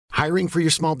Hiring for your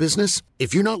small business?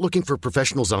 If you're not looking for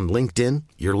professionals on LinkedIn,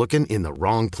 you're looking in the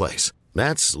wrong place.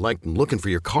 That's like looking for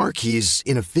your car keys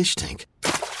in a fish tank.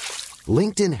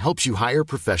 LinkedIn helps you hire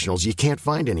professionals you can't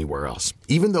find anywhere else,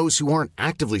 even those who aren't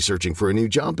actively searching for a new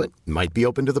job but might be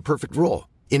open to the perfect role.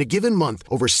 In a given month,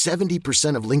 over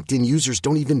 70% of LinkedIn users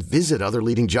don't even visit other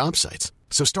leading job sites.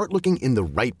 So start looking in the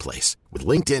right place. With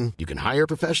LinkedIn, you can hire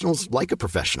professionals like a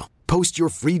professional. Post your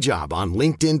free job on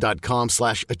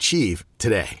linkedin.com/achieve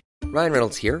today. Ryan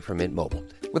Reynolds here from Mint Mobile.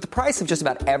 With the price of just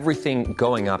about everything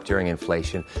going up during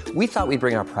inflation, we thought we'd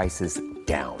bring our prices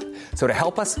down. So to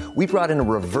help us, we brought in a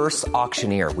reverse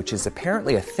auctioneer, which is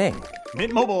apparently a thing.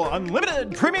 Mint Mobile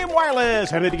Unlimited Premium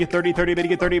Wireless. How to get 30, 30, bit to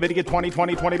get 30, bit to get 20,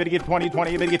 20, 20, bit to get 20,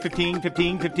 20, bit to get 15,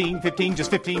 15, 15, 15, just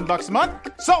 $15 a month?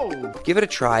 Sold! Give it a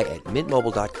try at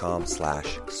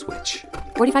mintmobile.com/switch.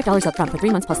 $45 up front for 3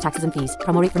 months plus taxes and fees.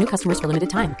 Promo rate for new customers for limited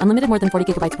time. Unlimited more than 40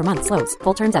 gigabytes per month. Slows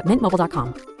full terms at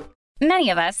mintmobile.com.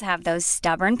 Many of us have those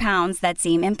stubborn pounds that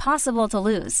seem impossible to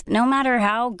lose, no matter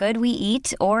how good we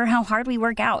eat or how hard we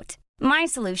work out. My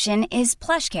solution is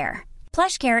PlushCare.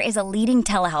 PlushCare is a leading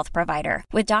telehealth provider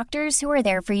with doctors who are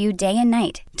there for you day and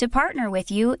night to partner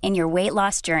with you in your weight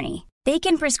loss journey. They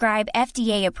can prescribe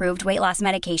FDA-approved weight loss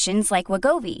medications like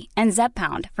Wegovy and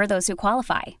Zepbound for those who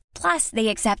qualify. Plus, they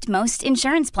accept most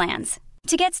insurance plans.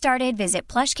 To get started, visit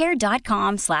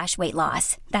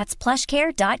plushcare.com/weightloss. That's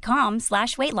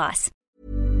plushcare.com/weightloss.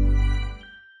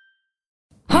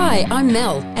 Hi, I'm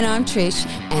Mel. And I'm Trish.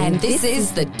 And this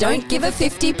is the Don't Give a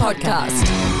 50 podcast.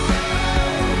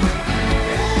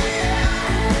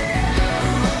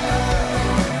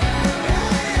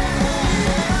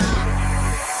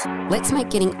 Let's make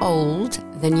getting old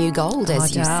the new gold,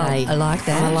 as you say. I like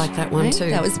that. I like that one too.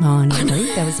 That was mine.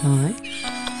 That was mine.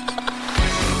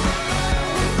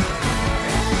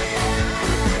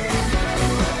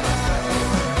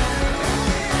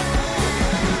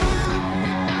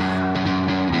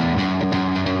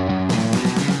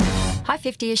 Hi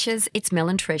 50ishers, it's Mel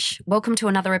and Trish. Welcome to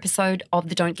another episode of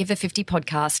the Don't Give a 50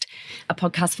 podcast, a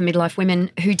podcast for midlife women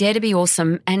who dare to be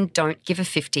awesome and don't give a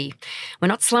 50. We're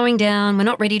not slowing down, we're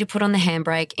not ready to put on the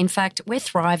handbrake. In fact, we're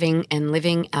thriving and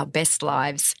living our best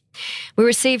lives. We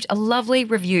received a lovely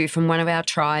review from one of our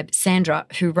tribe, Sandra,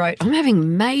 who wrote, I'm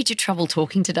having major trouble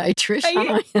talking today, Trish.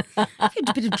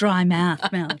 A bit of dry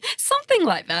mouth, Mel. Something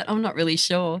like that, I'm not really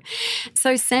sure.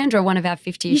 So Sandra, one of our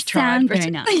 50ish tribe. You sound very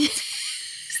nice.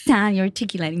 You're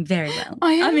articulating very well.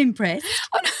 I'm impressed.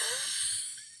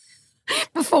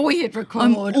 Before we hit record.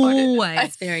 I'm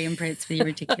always very impressed with your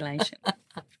articulation.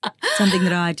 Something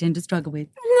that I tend to struggle with.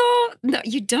 No,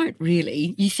 you don't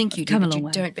really. You think you do, Come a but long you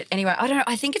way. don't. But anyway,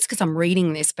 I think it's because I'm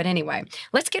reading this. But anyway,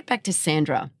 let's get back to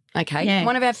Sandra. Okay, Yeah.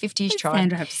 One of our 50ish tribe.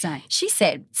 Sandra have to say? She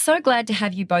said, so glad to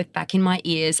have you both back in my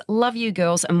ears. Love you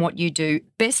girls and what you do.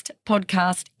 Best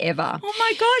podcast ever. Oh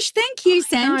my gosh, thank you,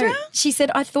 Sandra. No, she said,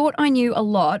 I thought I knew a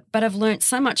lot, but I've learnt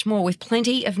so much more with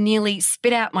plenty of nearly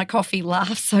spit out my coffee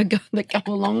laughs that go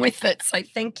along with it. So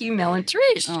thank you, Mel and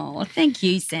Trish. Oh, thank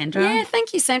you, Sandra. Yeah,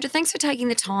 thank you, Sandra. Thanks for taking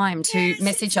the time to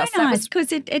message us. It's so nice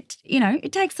because it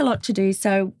takes a lot to do.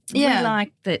 So Yeah. we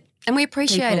like that. And we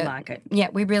appreciate People it. like it. Yeah,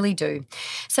 we really do.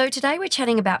 So today we're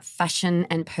chatting about fashion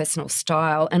and personal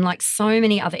style, and like so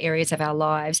many other areas of our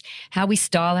lives, how we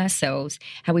style ourselves,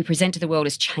 how we present to the world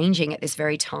is changing at this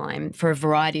very time for a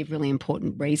variety of really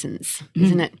important reasons,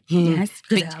 isn't it? Yes,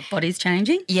 because our body's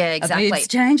changing. Yeah, exactly. Our boobs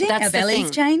changing. That's Our the belly's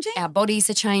thing. changing. Our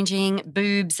bodies are changing,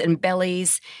 boobs and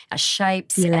bellies, our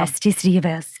shapes. The elasticity of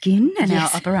our skin and Yes.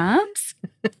 our upper arms.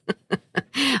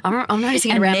 I'm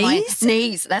noticing it And around knees? my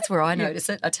knees. That's where I notice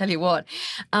it. I tell you what.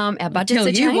 Our budgets Tell are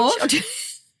you changed. what?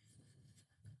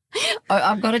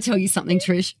 I've got to tell you something,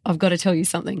 Trish. I've got to tell you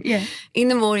something. Yeah. In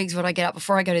the mornings when I get up,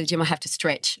 before I go to the gym, I have to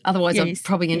stretch. Otherwise, Yes, I'd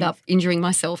probably end up injuring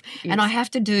myself. Yes. And I have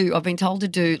to I've been told to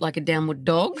do like a downward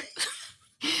dog.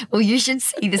 Well, you should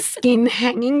see the skin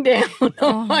hanging down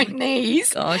on my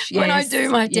knees. Gosh, When I yes, do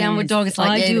my downward yes. dog, it's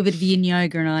like, I yeah, do a bit of yin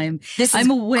yoga, and I'm This is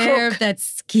aware crook. of that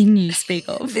skin you speak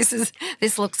of.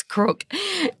 This looks crook.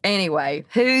 Anyway,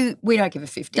 we don't give a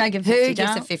 50. Don't give a Who 50, gives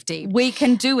a don't. 50? We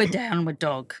can do a downward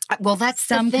dog. Well, that's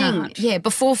Some the thing. can't. Yeah,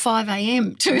 before 5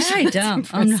 a.m. too. I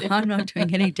don't. I'm not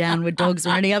doing any downward dogs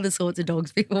or any other sorts of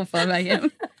dogs before 5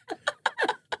 a.m.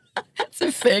 It's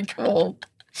a fair call.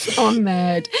 I'm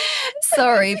mad.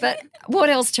 Sorry, but what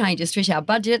else changes, Trish? Our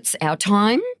budgets, our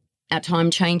time. Our time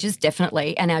changes,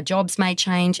 definitely, and our jobs may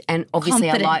change, and obviously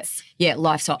our Confidence.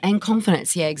 lifestyle and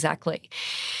confidence. Yeah, exactly.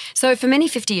 So for many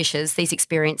 50ishers, these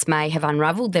experiences may have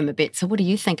unravelled them a bit. So what do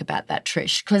you think about that,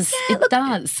 Trish? Because it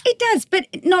does. It does, but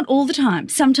not all the time.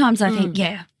 Sometimes I think,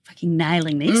 yeah, fucking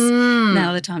nailing this. Now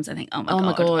other times I think, oh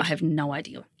my God, I have no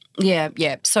idea.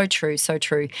 Yeah, so true, so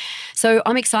true. So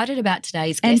I'm excited about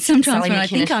today's guest. And sometimes Sally when I McKinnon.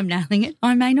 think I'm nailing it,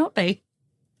 I may not be.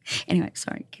 Anyway,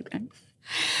 sorry, keep going.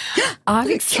 I'm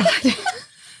excited.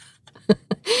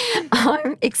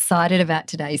 I'm excited about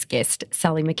today's guest,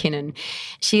 Sally McKinnon.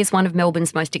 She is one of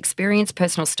Melbourne's most experienced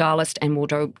personal stylist and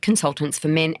wardrobe consultants for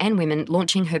men and women,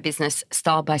 launching her business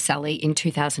Style by Sally in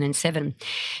 2007.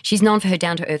 She's known for her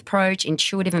down-to-earth approach,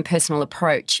 intuitive and personal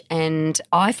approach, and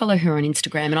I follow her on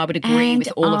Instagram, and I would agree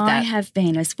with all of that. I have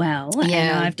been as well,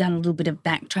 Yeah. and I've done a little bit of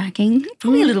backtracking,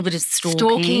 probably a little bit of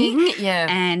stalking, yeah.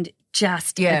 and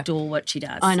just adore what she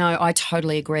does. I know, I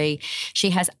totally agree.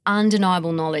 She has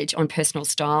undeniable knowledge on personal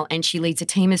style, and she leads a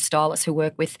team of stylists who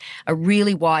work with a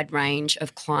really wide range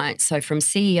of clients. So from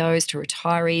CEOs to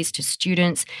retirees to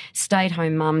students,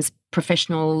 stay-at-home mums,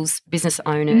 professionals, business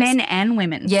owners. Men and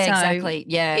women. Yeah, So exactly.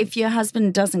 Yeah. If your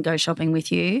husband doesn't go shopping with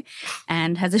you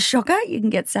and has a shocker, you can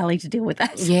get Sally to deal with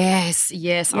that. Yes, I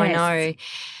Yes. know.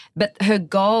 But her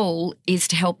goal is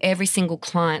to help every single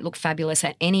client look fabulous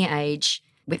at any age,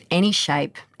 with any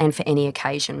shape and for any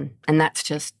occasion. And that's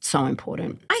just so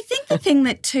important. I think the thing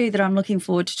that I'm looking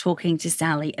forward to talking to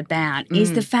Sally about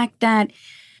is the fact that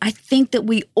I think that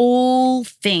we all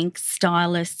think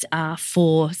stylists are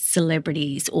for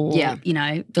celebrities or, the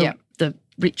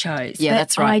richos. Yeah, But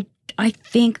that's right. I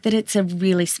think that it's a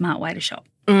really smart way to shop.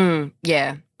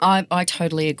 Yeah, I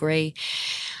totally agree.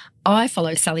 I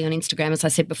follow Sally on Instagram, as I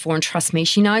said before, and trust me,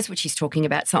 she knows what she's talking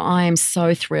about. So I am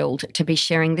so thrilled to be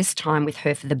sharing this time with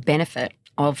her for the benefit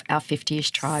of our 50-ish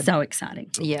tribe. So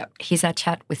exciting. Yeah, here's our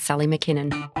chat with Sally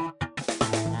McKinnon.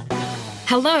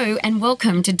 Hello and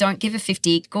welcome to Don't Give a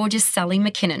 50, gorgeous Sally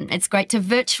McKinnon. It's great to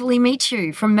virtually meet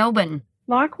you from Melbourne.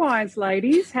 Likewise,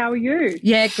 ladies. How are you?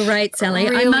 Yeah, great, Sally.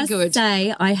 Really I must good.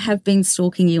 say I have been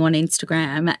stalking you on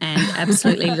Instagram and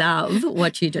absolutely love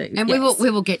what you do. And we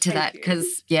will get to that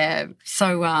because,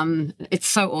 so it's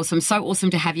so awesome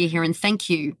to have you here, and thank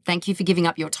you for giving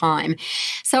up your time.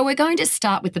 So we're going to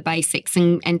start with the basics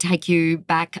and take you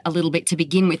back a little bit to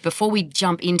begin with before we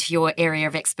jump into your area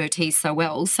of expertise so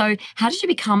well. So how did you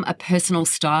become a personal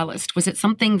stylist? Was it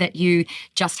something that you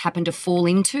just happened to fall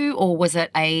into, or was it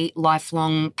a lifelong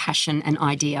passion and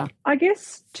idea? I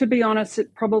guess, to be honest,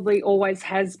 it probably always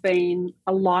has been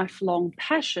a lifelong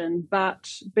passion, but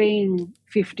being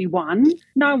 51,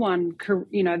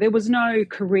 there was no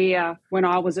career when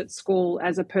I was at school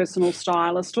as a personal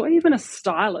stylist or even a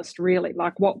stylist, really.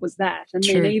 Like, what was that? And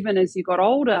True. then even as you got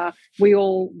older, we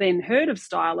all then heard of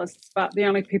stylists, but the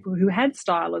only people who had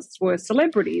stylists were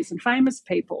celebrities and famous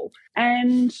people.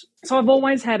 And so I've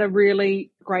always had a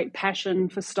really great passion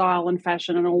for style and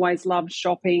fashion and always loved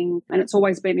shopping, and it's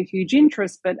always been a huge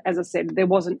interest. But as I said,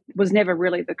 was never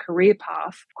really the career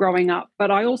path growing up.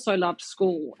 But I also loved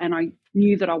school, and I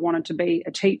knew that I wanted to be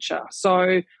a teacher.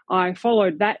 So I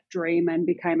followed that dream and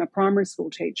became a primary school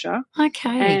teacher.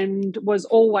 Okay. And was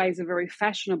always a very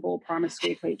fashionable primary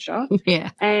school teacher.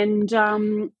 Yeah. And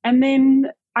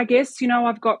then I guess,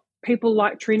 I've got people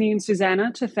like Trini and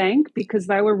Susanna to thank, because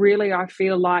they were really, I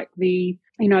feel like, the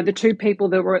two people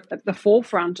that were at the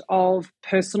forefront of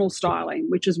personal styling,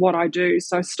 which is what I do.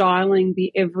 So styling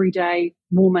the everyday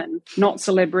woman, not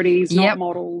celebrities, not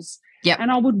models. Yep.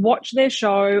 And I would watch their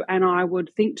show and I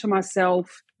would think to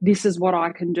myself, this is what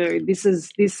I can do.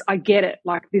 I get it.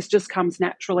 Like, this just comes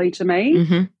naturally to me.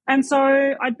 Mm-hmm. And so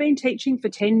I'd been teaching for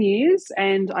 10 years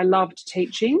and I loved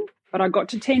teaching, but I got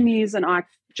to 10 years and I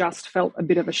just felt a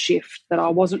bit of a shift that I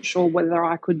wasn't sure whether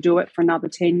I could do it for another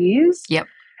 10 years. Yep.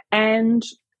 And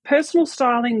personal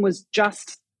styling was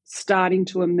just starting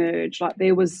to emerge. Like,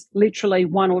 there was literally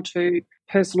one or two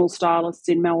personal stylists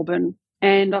in Melbourne.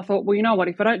 And I thought, well, you know what,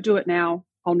 if I don't do it now,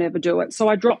 I'll never do it. So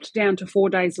I dropped down to 4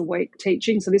 days a week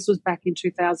teaching. So this was back in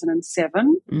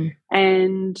 2007.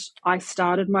 And I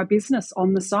started my business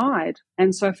on the side.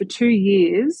 And so for 2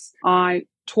 years, I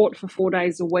taught for 4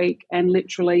 days a week, and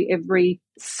literally every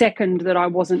second that I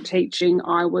wasn't teaching,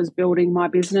 I was building my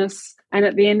business. And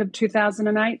at the end of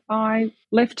 2008, I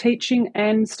left teaching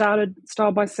and started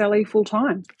Style by Sally full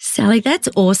time. Sally, that's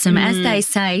awesome. As they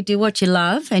say, do what you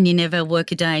love and you never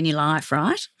work a day in your life,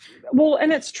 right? Well,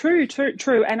 and it's true.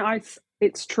 And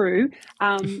it's true,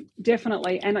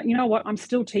 definitely. And you know what? I'm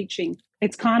still teaching.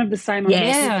 It's kind of the same. I'm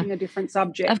just teaching a different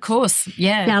subject. Of course,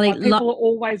 yeah. Sally, People are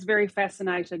always very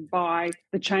fascinated by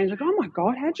the change. Like, oh my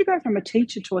God, how'd you go from a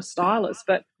teacher to a stylist?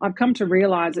 But I've come to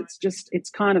realise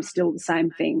it's kind of still the same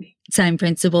thing. Same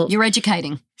principle. You're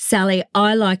educating. Sally,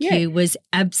 I, like you, was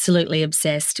absolutely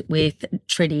obsessed with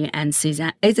Trini and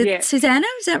Susanna. Is it Susanna?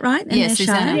 Is that right? Yeah,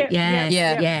 Susanna.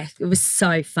 Yeah. It was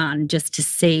so fun just to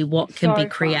see what can be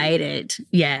created.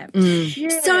 Yeah.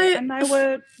 Yeah, So, and they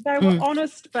were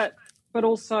honest, but but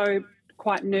also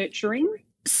quite nurturing.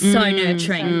 So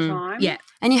nurturing. Same time. Yeah.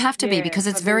 And you have to be because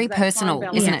it's very personal,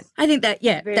 isn't it? I think that,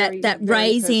 that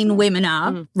raising personal. women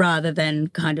up rather than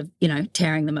kind of,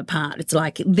 tearing them apart. It's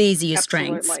like, these are your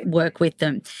strengths, work with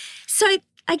them. So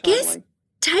I guess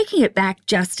taking it back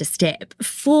just a step,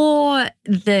 for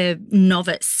the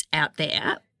novice out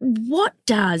there, what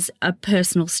does a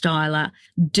personal styler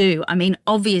do? I mean,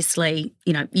 obviously,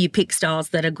 you pick styles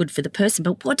that are good for the person,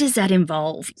 but what does that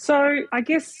involve? So I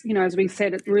guess, as we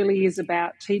said, it really is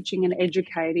about teaching and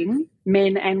educating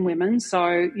men and women. So,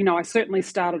 I certainly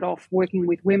started off working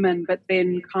with women, but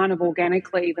then kind of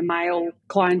organically the male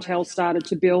clientele started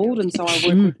to build. And so I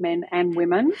work with men and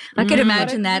women. I could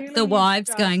imagine that really the wives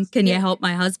going, can you help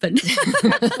my husband?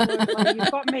 Absolutely.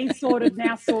 You've got me sorted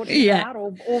out,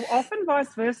 or often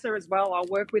vice versa as well. I'll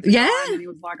work with a guy and he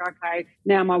was like, okay,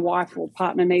 now my wife or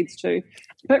partner needs to.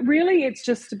 But really it's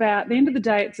just about, at the end of the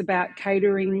day, it's about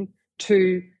catering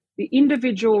to the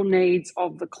individual needs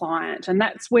of the client. And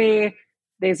that's where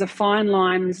there's a fine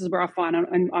line. This is where I find,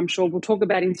 and I'm sure we'll talk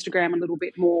about Instagram a little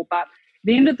bit more, but at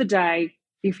the end of the day,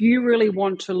 if you really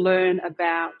want to learn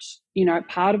about,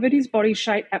 part of it is body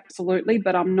shape, absolutely,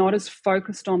 but I'm not as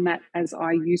focused on that as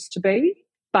I used to be.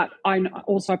 But I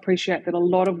also appreciate that a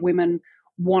lot of women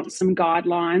want some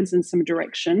guidelines and some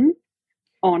direction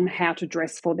on how to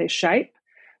dress for their shape.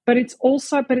 But it's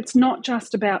not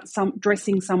just about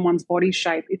dressing someone's body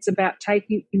shape. It's about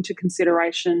taking into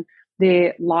consideration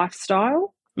their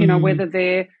lifestyle, whether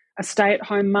they're a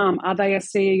stay-at-home mum, are they a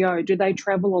CEO, do they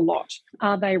travel a lot,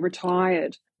 are they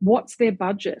retired, what's their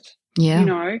budget?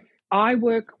 Yeah. I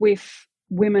work with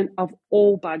women of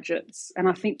all budgets, and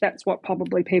I think that's what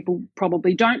people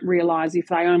don't realise if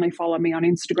they only follow me on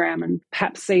Instagram and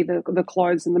perhaps see the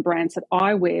clothes and the brands that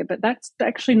I wear, but that's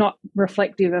actually not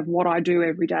reflective of what I do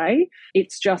every day.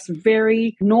 It's just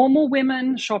very normal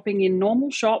women shopping in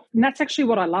normal shops, and that's actually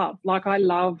what I love. Like, I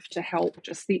love to help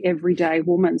just the everyday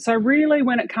woman. So really,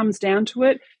 when it comes down to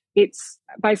it, it's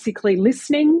basically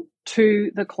listening to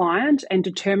the client and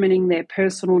determining their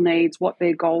personal needs, what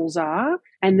their goals are,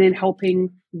 and then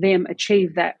helping them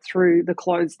achieve that through the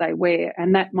clothes they wear.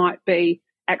 And that might be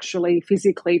actually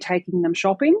physically taking them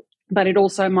shopping, but it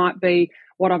also might be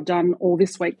what I've done all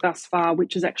this week thus far,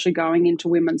 which is actually going into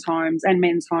women's homes and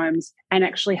men's homes and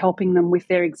actually helping them with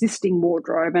their existing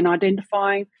wardrobe and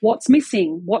identifying what's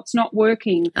missing, what's not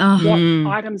working, what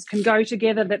items can go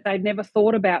together that they'd never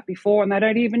thought about before, and they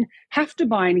don't even have to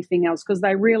buy anything else because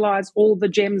they realise all the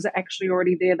gems are actually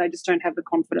already there. They just don't have the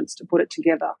confidence to put it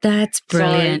together. That's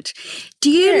brilliant. So,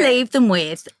 do you leave them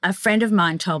with, a friend of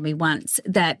mine told me once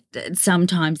that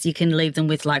sometimes you can leave them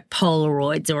with like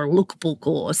Polaroids or a lookbook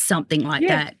or something like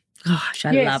that. Gosh,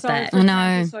 I love that. I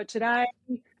know. So today,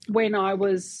 when I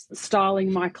was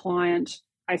styling my client,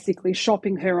 basically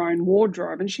shopping her own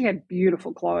wardrobe, and she had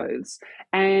beautiful clothes,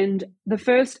 and the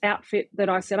first outfit that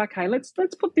I said, okay, let's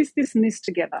put this and this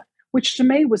together, which to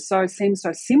me seemed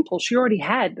so simple. She already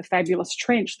had the fabulous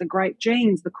trench, the great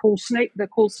jeans, the cool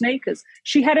sneakers.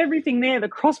 She had everything there, the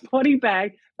crossbody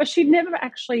bag, but she'd never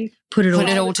actually put it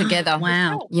all together.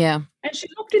 Wow. Yeah. And she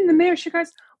looked in the mirror, she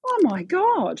goes, oh my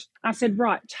God. I said,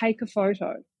 right, take a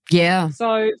photo. Yeah.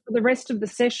 So for the rest of the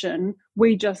session,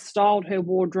 we just styled her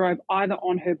wardrobe either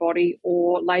on her body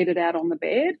or laid it out on the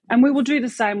bed. And we will do the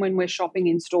same when we're shopping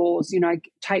in stores,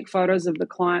 take photos of the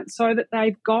client so that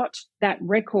they've got that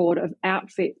record of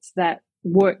outfits that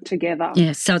work together.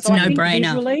 Yeah, so it's a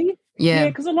no-brainer. Visually, yeah,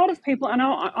 because a lot of people, I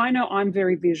know I'm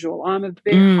very visual. I'm a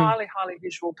very highly, highly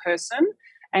visual person.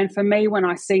 And for me, when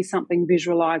I see something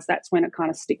visualised, that's when it kind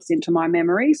of sticks into my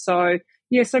memory. So,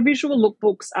 so visual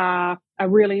lookbooks are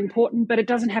really important, but it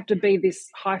doesn't have to be this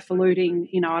highfalutin,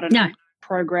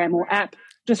 program or app.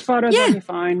 Just photos on your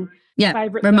phone. Yeah,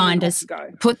 favorite reminders.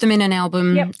 Put them in an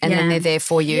album and then they're there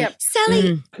for you. Yep.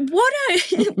 Sally, what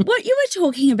you were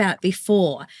talking about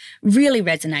before really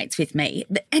resonates with me.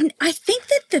 And I think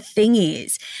that the thing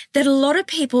is that a lot of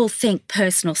people think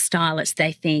personal stylists,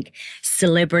 they think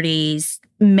celebrities,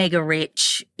 mega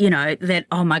rich, that,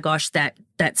 oh my gosh,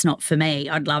 that's not for me.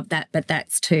 I'd love that, but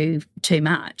that's too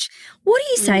much. What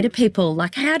do you say to people?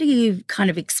 Like, how do you kind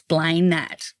of explain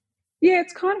that? Yeah,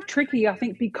 it's kind of tricky, I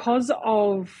think, because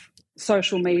of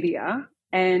social media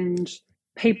and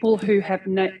people who have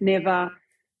never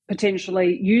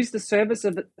potentially used the services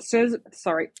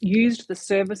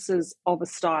of a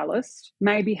stylist,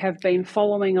 maybe have been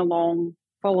following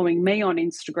me on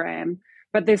Instagram,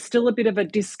 but there's still a bit of a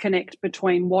disconnect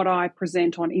between what I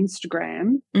present on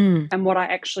Instagram and what I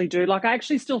actually do. Like, I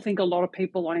actually still think a lot of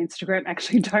people on Instagram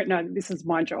actually don't know that this is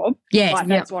my job. Yes, like,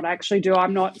 that's what I actually do.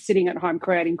 I'm not sitting at home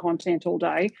creating content all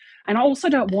day. And I also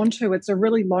don't want to. It's a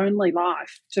really lonely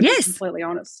life, to be completely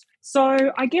honest.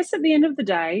 So I guess at the end of the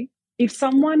day, if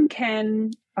someone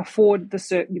can afford the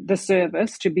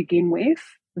service to begin with,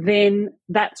 then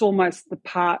that's almost the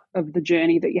part of the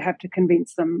journey that you have to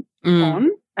convince them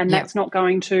on. And that's not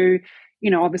going to,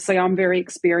 obviously I'm very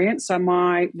experienced, so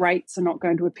my rates are not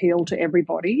going to appeal to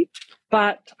everybody.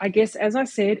 But I guess, as I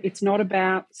said, it's not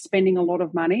about spending a lot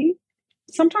of money.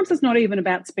 Sometimes it's not even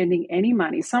about spending any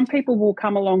money. Some people will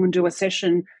come along and do a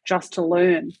session just to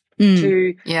learn,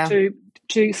 to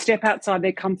step outside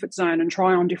their comfort zone and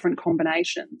try on different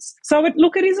combinations. So, it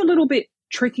is a little bit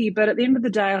tricky, but at the end of the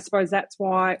day, I suppose that's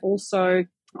why also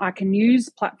I can use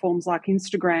platforms like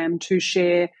Instagram to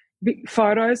share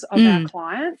photos of our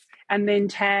clients and then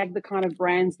tag the kind of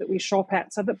brands that we shop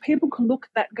at so that people can look at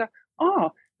that and go,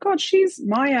 oh, God, she's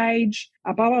my age,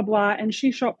 blah, blah, blah, and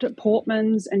she shopped at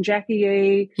Portman's and Jackie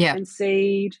E and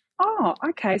Seed. Oh,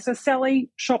 okay, so Sally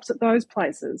shops at those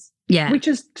places. Yeah. Which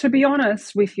is, to be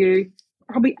honest with you,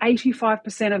 probably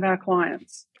 85% of our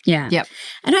clients. Yeah. Yep.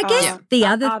 And I guess the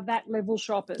other... are that level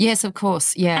shoppers. Yes, of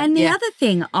course. Yeah. And the other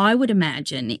thing I would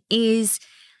imagine is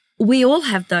we all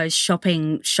have those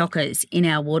shopping shockers in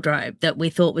our wardrobe that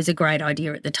we thought was a great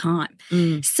idea at the time.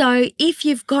 So if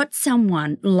you've got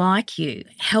someone like you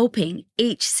helping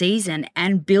each season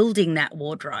and building that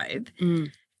wardrobe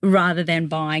rather than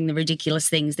buying the ridiculous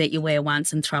things that you wear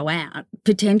once and throw out,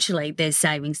 potentially there's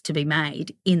savings to be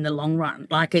made in the long run.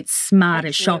 Like, it's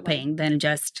smarter shopping than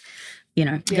just,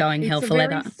 going hell for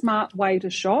leather. It's a very smart way to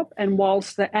shop, and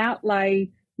whilst the outlay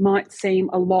might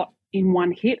seem a lot in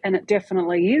one hit, and it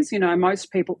definitely is,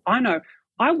 most people, I know,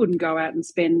 I wouldn't go out and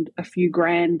spend a few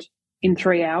grand in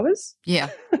 3 hours. Yeah.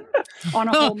 On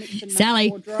a whole mix and match Sally.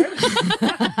 wardrobe.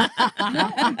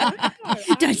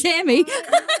 Don't scare me.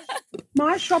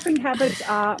 My shopping habits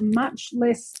are much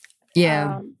less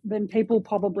than people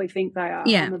probably think they are.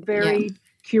 Yeah. I'm a very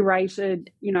curated,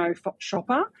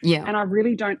 shopper. Yeah. And I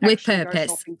really don't With actually purpose.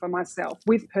 go shopping for myself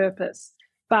with purpose.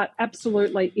 But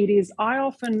absolutely it is. I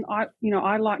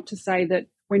like to say that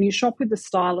when you shop with the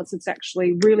stylist, it's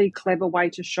actually a really clever way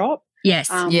to shop. Yes.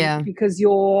 Because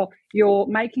you're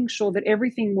making sure that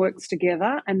everything works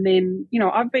together. And then,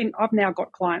 I've now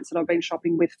got clients that I've been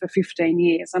shopping with for 15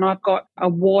 years, and I've got a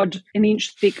wad an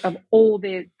inch thick of all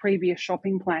their previous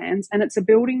shopping plans, and it's a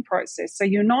building process. So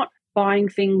you're not buying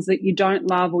things that you don't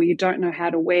love or you don't know how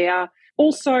to wear.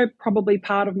 Also, probably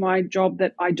part of my job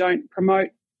that I don't promote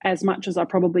as much as I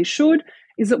probably should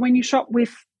is that when you shop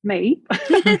with me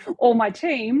or my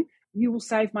team, you will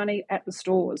save money at the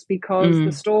stores because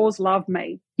the stores love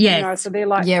me. Yes. So they're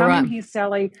like, come in here,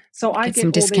 Sally. So I get some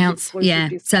all discounts. These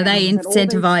discounts. So they at all these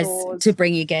incentivise stores. to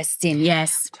bring your guests in.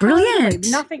 Yes. Totally. Brilliant.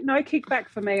 No kickback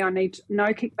for me.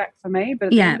 No kickback for me. But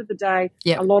at the end of the day,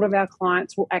 a lot of our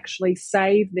clients will actually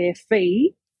save their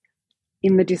fee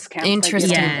in the discount.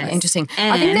 Interesting.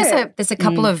 I think there's a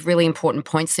couple of really important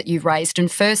points that you've raised.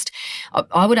 And first,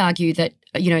 I would argue that,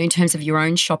 in terms of your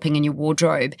own shopping and your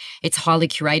wardrobe, it's highly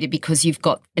curated because you've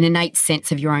got an innate sense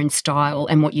of your own style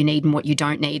and what you need and what you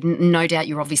don't need. And no doubt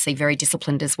you're obviously very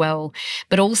disciplined as well.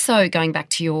 But also going back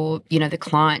to your, the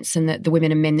clients and the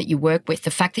women and men that you work with,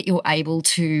 the fact that you're able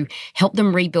to help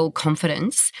them rebuild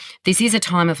confidence. This is a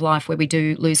time of life where we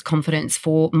do lose confidence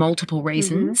for multiple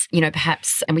reasons.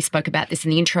 Perhaps, and we spoke about this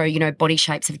in the intro, body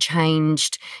shapes have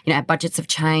changed, our budgets have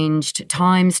changed,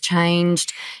 times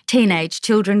changed. Teenage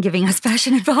children giving us fashion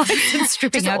advice and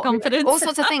stripping our confidence. All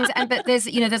sorts of things. But there's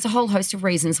a whole host of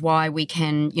reasons why we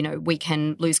can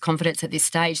lose confidence at this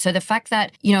stage. So the fact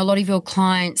that, a lot of your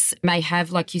clients may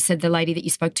have, like you said, the lady that you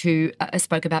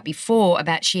spoke about before,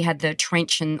 about she had the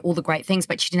trench and all the great things,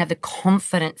 but she didn't have the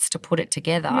confidence to put it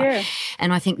together. Yeah.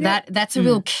 And I think that's a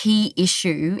real key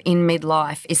issue in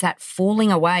midlife, is that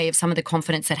falling away of some of the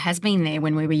confidence that has been there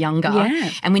when we were younger.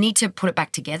 Yeah. And we need to put it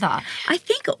back together. I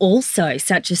think also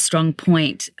such a strong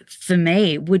point for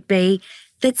me would be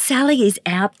that Sally is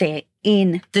out there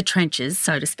in the trenches,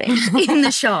 so to speak, in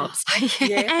the shops.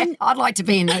 And I'd like to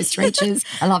be in those trenches.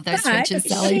 I love those trenches,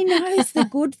 Sally. She knows the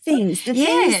good things, the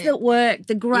things that work,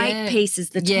 the great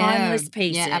pieces, the timeless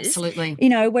pieces. Yeah, absolutely.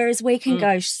 Whereas we can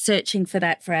go searching for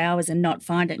that for hours and not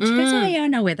find it. And she goes, oh, yeah, I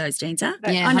know where those jeans are.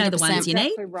 I know the ones you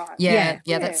need. Right. Yeah,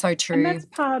 that's so true. And that's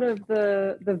part of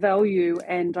the value,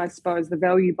 and I suppose the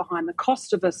value behind the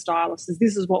cost of a stylist is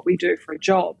this is what we do for a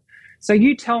job. So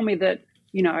you tell me that,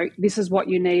 this is what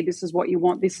you need, this is what you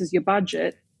want, this is your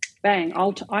budget. bang,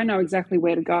 I know exactly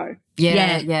where to go.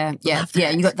 Yeah.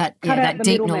 You got that, that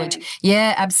deep knowledge.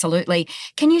 Yeah, absolutely.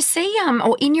 Can you see,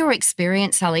 or in your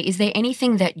experience, Sally, is there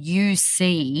anything that you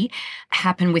see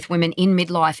happen with women in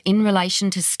midlife in relation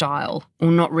to style,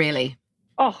 or not really?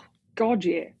 Oh, God,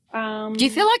 yeah. Do you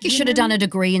feel like you should have done a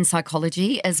degree in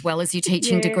psychology as well as your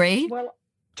teaching degree? Well,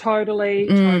 totally.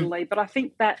 But I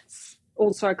think that's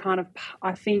also kind of,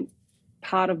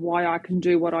 part of why I can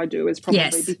do what I do is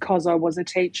probably because I was a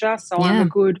teacher. So I'm a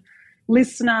good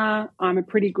listener. I'm a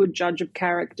pretty good judge of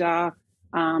character.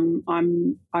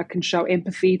 I can show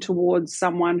empathy towards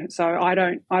someone. So I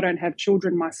don't have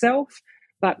children myself,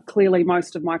 but clearly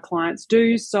most of my clients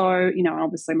do. So,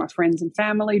 obviously my friends and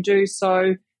family do.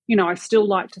 So, I still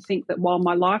like to think that while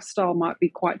my lifestyle might be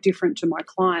quite different to my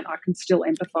client, I can still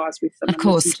empathise with them and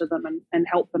listen to them and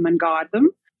help them and guide them.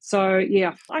 So,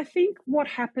 yeah, I think what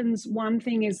happens, one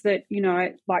thing is that,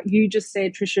 like you just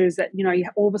said, Tricia, is that,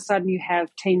 all of a sudden you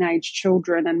have teenage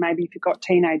children, and maybe if you've got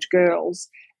teenage girls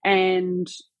and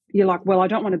you're like, well, I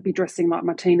don't want to be dressing like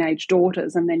my teenage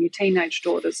daughters. And then your teenage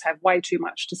daughters have way too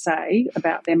much to say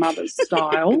about their mother's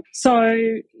style. So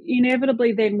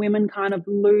inevitably then women kind of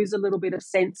lose a little bit of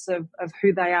sense of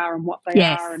who they are and what they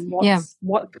are and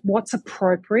what's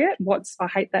appropriate. I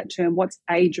hate that term, what's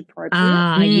age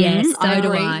appropriate. Yes,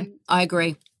 I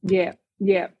agree.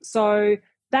 Yeah. So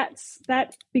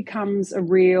that becomes a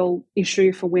real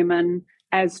issue for women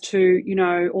as to,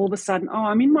 all of a sudden,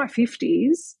 I'm in my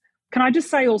 50s. Can I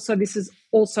just say also this is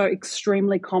also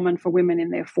extremely common for women in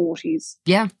their 40s?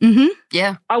 Yeah. Mm-hmm.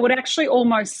 Yeah. I would actually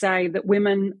almost say that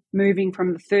women moving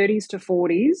from the 30s to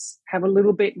 40s have a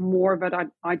little bit more of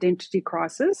an identity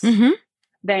crisis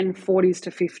than 40s to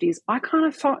 50s. I kind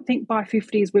of think by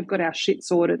 50s we've got our shit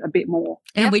sorted a bit more.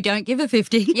 And we don't give a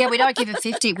 50. Yeah, we don't give a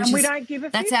 50. We don't give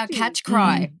a 50. That's our catch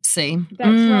cry, see.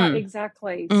 That's right,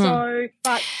 exactly. So,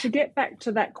 but to get back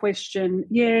to that question,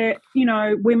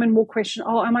 women will question,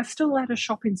 am I still allowed to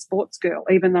shop in Sports Girl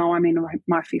even though I'm in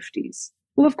my 50s?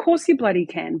 Well, of course you bloody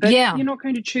can, but you're not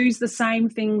going to choose the same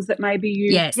things that maybe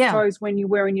you chose when you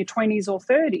were in your 20s or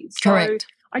 30s. Correct. So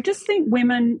I just think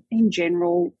women in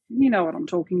general, you know what I'm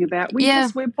talking about.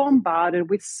 We're bombarded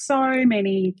with so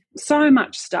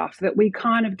much stuff that we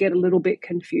kind of get a little bit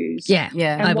confused. Yeah,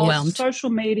 and overwhelmed. Social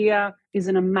media is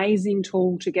an amazing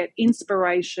tool to get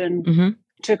inspiration,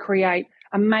 to create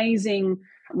amazing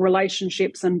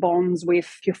relationships and bonds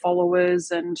with your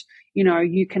followers, and,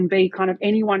 you can be kind of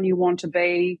anyone you want to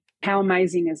be. How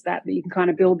amazing is that you can kind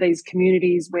of build these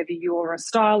communities, whether you're a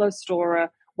stylist or a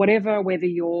whatever, whether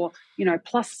you're,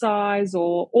 plus size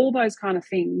or all those kind of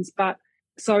things. But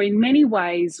so in many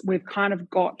ways, we've kind of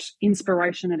got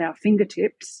inspiration at our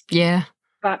fingertips. Yeah.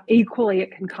 But equally,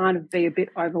 it can kind of be a bit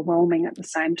overwhelming at the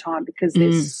same time because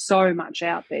there's so much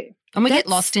out there. And we get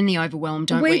lost in the overwhelm,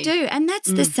 don't we? We do. And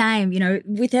that's the same,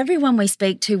 with everyone we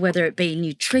speak to, whether it be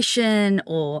nutrition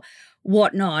or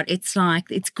whatnot, it's like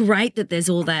it's great that there's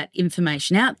all that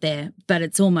information out there, but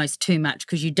it's almost too much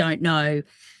because you don't know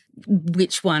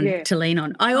which one to lean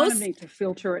on. I also need to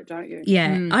filter it, don't you?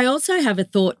 Yeah. I also have a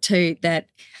thought too that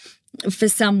for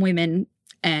some women,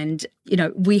 and,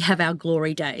 we have our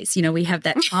glory days. We have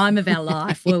that time of our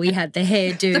life where we had the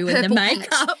hairdo and the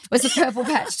makeup. Was a purple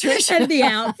patch, Trish. And the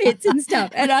outfits and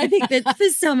stuff. And I think that for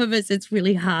some of us, it's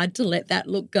really hard to let that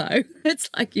look go. It's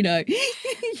like, you've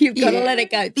got to let it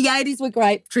go. The 80s were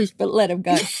great, Trish, but let them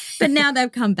go. But now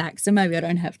they've come back, so maybe I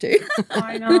don't have to.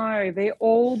 I know. They're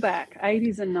all back,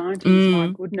 80s and 90s, my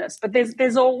goodness. But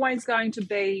there's always going to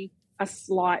be a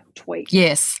slight tweak.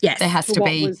 Yes, there has to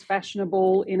be. What was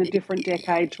fashionable in a different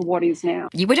decade to what is now.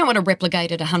 Yeah, we don't want to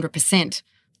replicate it 100%.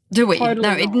 Do we? Totally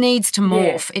no, not. It needs to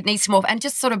morph. Yeah. It needs to morph. And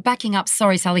just sort of backing up,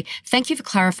 sorry, Sally, thank you for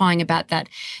clarifying about that,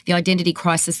 the identity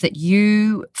crisis that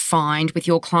you find with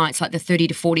your clients, like the 30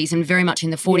 to 40s and very much in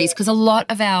the 40s, because a lot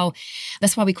of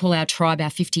that's why we call our tribe our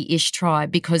 50-ish tribe,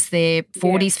 because they're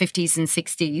 40s, 50s and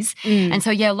 60s. And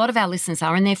so, a lot of our listeners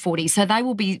are in their 40s. So they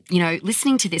will be,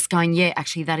 listening to this going,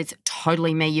 actually, that is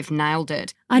totally me. You've nailed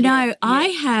it. I know.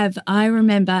 Yeah. I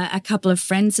remember a couple of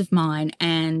friends of mine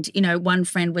and, one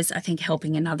friend was, I think,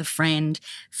 helping another friend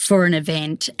for an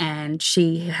event, and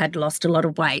she had lost a lot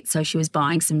of weight, so she was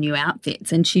buying some new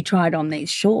outfits, and she tried on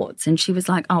these shorts and she was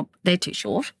like, oh, they're too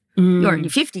short. You're in your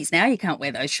 50s now, you can't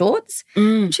wear those shorts.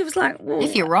 And she was like, well,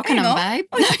 if you're rocking them, babe.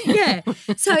 Yeah.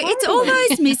 So it's all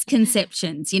those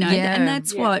misconceptions, and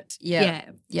that's what,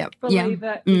 Believe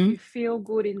that if you feel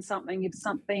good in something, if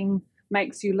something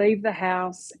makes you leave the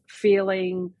house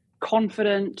feeling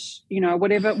confident,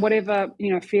 whatever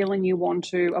feeling you want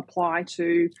to apply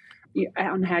to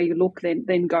on how you look,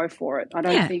 then go for it. I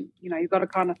don't think, you've got to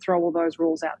kind of throw all those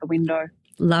rules out the window.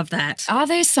 Love that. Are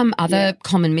there some other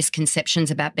common misconceptions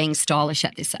about being stylish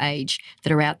at this age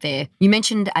that are out there? You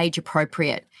mentioned age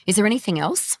appropriate. Is there anything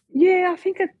else? Yeah, I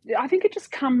think it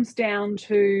just comes down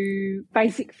to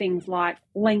basic things like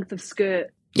length of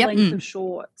skirt, length of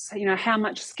shorts. You know, how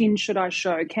much skin should I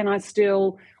show? Can I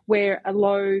still wear a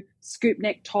low scoop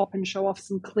neck top and show off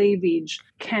some cleavage?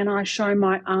 Can I show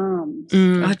my arms?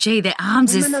 Oh, gee, the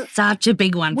arms is such a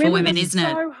big one for women, isn't it?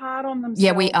 Women are so hard on themselves.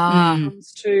 Yeah, we are. When it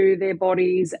comes to their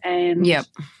bodies and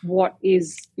what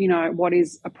is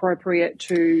appropriate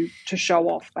to show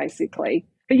off, basically.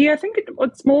 But yeah, I think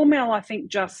it's more, Mel, I think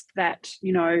just that,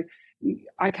 you know,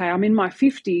 okay, I'm in my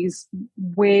 50s.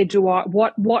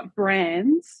 What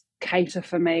brands cater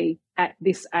for me at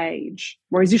this age?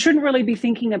 Whereas you shouldn't really be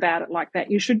thinking about it like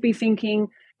that. You should be thinking,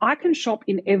 I can shop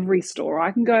in every store.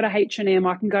 I can go to H&M,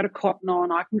 I can go to Cotton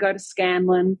On, I can go to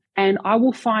Scanlan, and I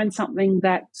will find something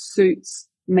that suits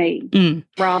me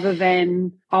rather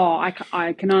than,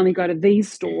 I can only go to these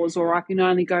stores or I can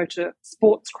only go to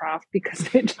Sportscraft because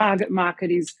their target market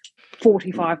is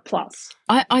 45 plus.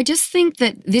 I just think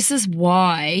that this is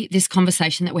why this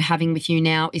conversation that we're having with you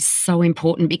now is so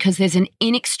important, because there's an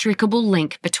inextricable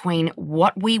link between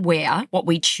what we wear, what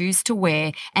we choose to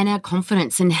wear, and our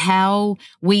confidence and how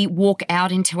we walk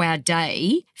out into our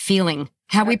day feeling,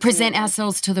 how we present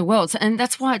ourselves to the world. And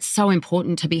that's why it's so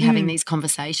important to be having these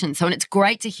conversations. So, and it's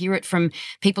great to hear it from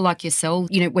people like yourself,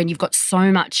 you know, when you've got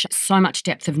so much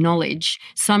depth of knowledge,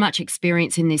 so much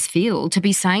experience in this field, to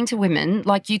be saying to women,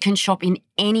 like, you can shop in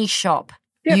any shop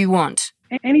you want.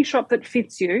 Any shop that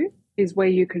fits you is where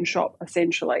you can shop,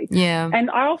 essentially. Yeah. And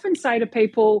I often say to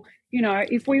people, you know,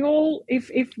 if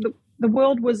the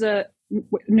world was a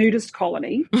nudist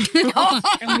colony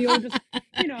and we all just,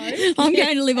 you know, I'm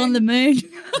going to live on the moon.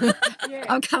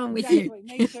 I'm coming with you.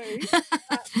 Me too.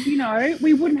 You know,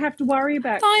 we wouldn't have to worry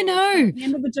about I know. At the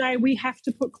end of the day, we have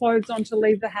to put clothes on to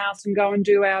leave the house and go and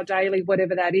do our daily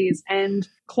whatever that is. And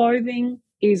clothing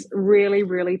is really,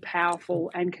 really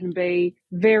powerful and can be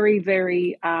very,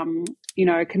 very, you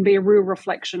know, can be a real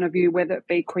reflection of you, whether it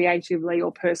be creatively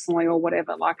or personally or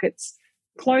whatever. Like,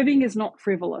 clothing is not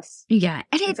frivolous. Yeah.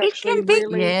 And it's it can be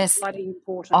really bloody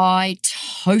important. I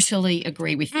totally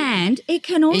agree with you. And it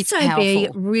can also be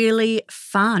really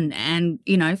fun. And,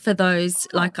 you know, for those,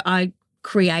 like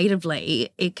creatively,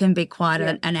 it can be quite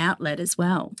an outlet as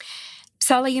well.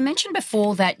 Sally, you mentioned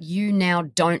before that you now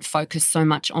don't focus so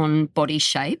much on body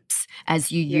shapes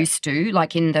as you used to,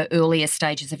 like in the earlier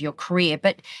stages of your career.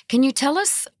 But can you tell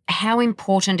us how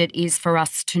important it is for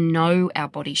us to know our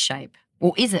body shape?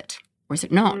 Or is it? Or is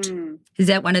it not? Is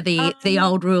that one of the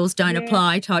old rules don't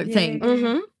apply type thing?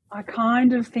 Mm-hmm. I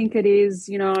kind of think it is,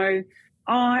 you know.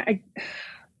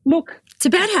 Look. It's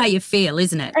about how you feel,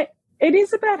 isn't it? It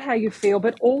is about how you feel,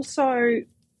 but also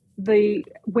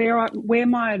where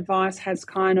my advice has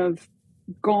kind of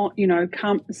gone, you know,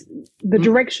 the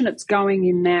direction it's going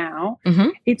in now. Mm-hmm.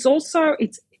 It's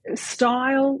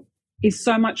style is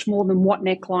so much more than what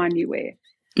neckline you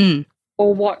wear.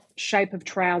 Or what shape of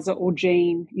trouser or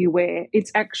jean you wear.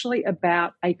 It's actually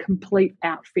about a complete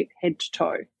outfit head to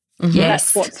toe. Mm-hmm.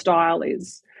 Yes. That's what style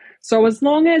is. So as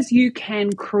long as you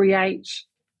can create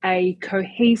a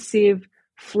cohesive,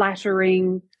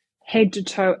 flattering head to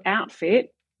toe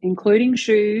outfit, including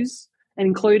shoes and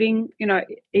including, you know,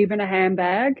 even a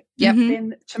handbag,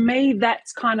 then to me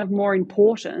that's kind of more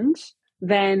important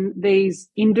than these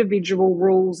individual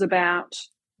rules about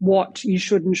what you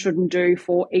should and shouldn't do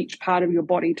for each part of your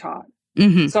body type.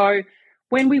 Mm-hmm. So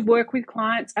when we work with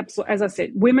clients, absolutely, as I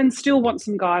said, women still want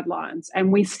some guidelines,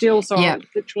 and we still,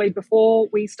 literally before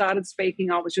we started speaking,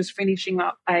 I was just finishing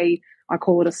up I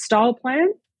call it a style plan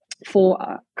for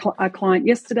a client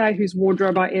yesterday whose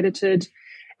wardrobe I edited.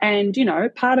 And, you know,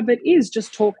 part of it is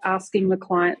just asking the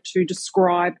client to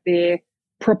describe their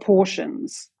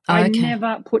proportions. I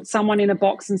never put someone in a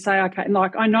box and say, okay,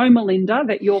 like I know, Melinda,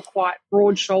 that you're quite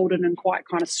broad-shouldered and quite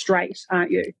kind of straight,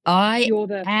 aren't you? I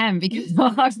am, because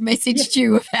I've messaged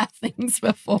you about things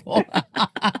before.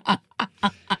 But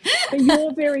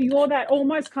you're that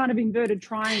almost kind of inverted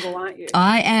triangle, aren't you?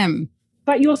 I am.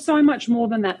 But you're so much more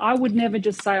than that. I would never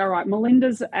just say, all right,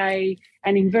 Melinda's an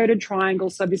inverted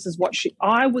triangle, so this is what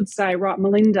I would say, right,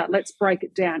 Melinda, let's break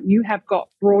it down. You have got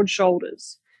broad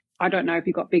shoulders. I don't know if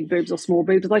you've got big boobs or small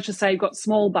boobs. Let's just say you've got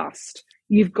small bust.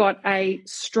 You've got a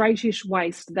straightish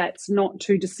waist that's not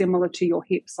too dissimilar to your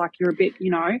hips. Like you're a bit, you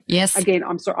know. Yes. Again,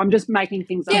 I'm sorry. I'm just making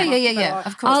things up. Yeah.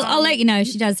 Of course. I'll let you know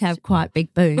she does have quite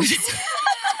big boobs.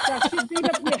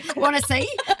 Want to see?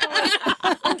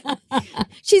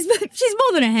 She's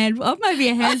more than a handful. Maybe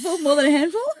a handful, more than a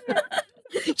handful.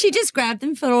 She just grabbed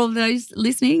them for all those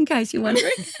listening, in case you're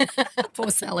wondering.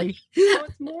 Poor Sally. So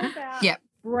it's more about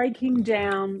breaking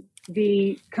down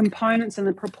the components and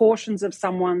the proportions of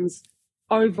someone's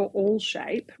overall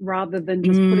shape rather than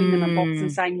just putting them in a box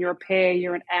and saying you're a pear,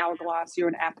 you're an hourglass, you're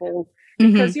an apple.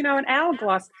 Because, you know, an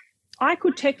hourglass, I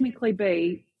could technically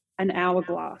be an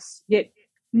hourglass, yet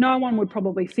no one would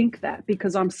probably think that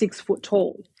because I'm 6 foot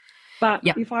tall. But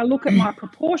if I look at my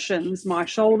proportions, my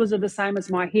shoulders are the same as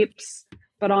my hips,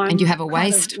 but I'm and you have a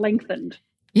waist lengthened.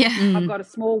 Yeah. I've got a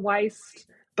small waist,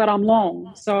 but I'm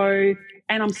long. So,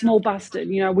 and I'm small busted.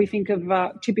 You know, we think of,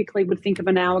 typically would think of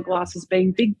an hourglass as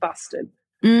being big busted.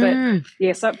 But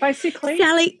yeah, so basically,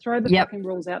 Sally, throw the fucking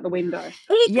rules out the window.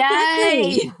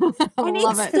 Exactly. And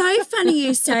Love it's it. so funny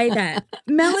you say that.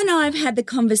 Mel and I have had the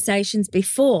conversations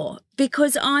before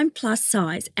because I'm plus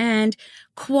size and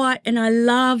I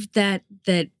love that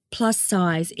plus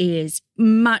size is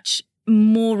much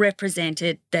more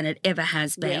represented than it ever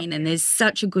has been, and there's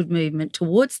such a good movement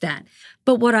towards that.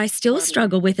 But what I still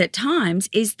struggle with at times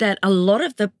is that a lot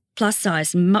of the plus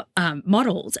size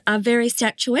models are very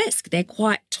statuesque. They're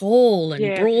quite tall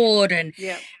and broad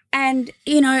and,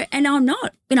 you know, and I'm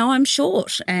not, you know, I'm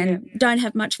short and don't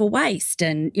have much of a waist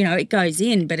and, you know, it goes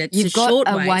in, but it's You've a short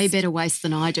got a waist. way better waist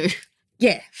than I do.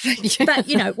 Yeah. But,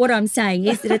 you know, what I'm saying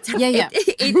is that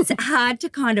it's hard to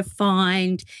kind of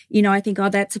find, you know, I think, oh,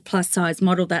 that's a plus size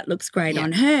model. That looks great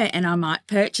on her. And I might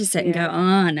purchase it and go,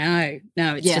 oh, no,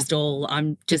 it's just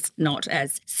I'm just not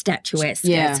as statuesque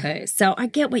as her. So I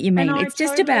get what you mean. It's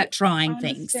just about trying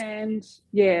things.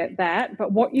 That.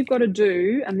 But what you've got to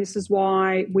do, and this is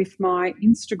why with my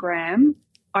Instagram,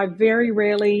 I very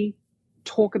rarely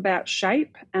talk about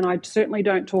shape and I certainly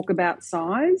don't talk about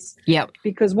size. Yep.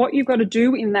 Because what you've got to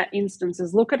do in that instance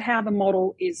is look at how the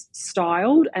model is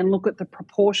styled and look at the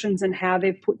proportions and how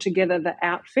they've put together the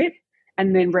outfit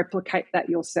and then replicate that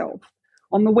yourself.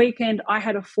 On the weekend, I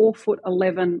had a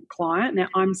 4'11" client. Now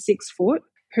I'm 6 foot,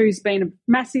 who's been a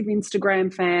massive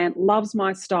Instagram fan, loves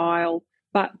my style,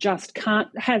 but just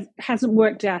hasn't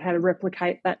worked out how to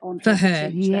replicate that on for her.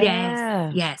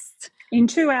 Yes. In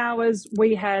 2 hours,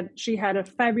 she had a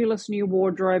fabulous new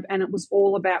wardrobe and it was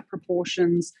all about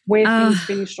proportions, where things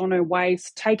finished on her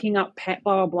waist, taking up blah,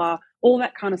 blah, blah, all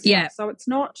that kind of stuff. Yeah. So it's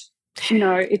not, you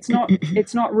know, it's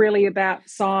not really about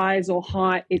size or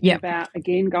height. It's about,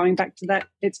 again, going back to that,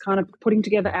 it's kind of putting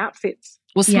together outfits.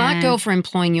 Well, smart girl for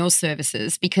employing your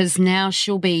services because now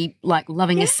she'll be like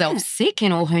loving herself sick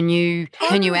in all her new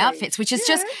outfits, which is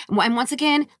just, and once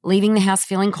again, leaving the house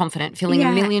feeling confident, feeling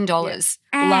 $1 million. Love it.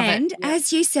 And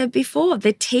as you said before,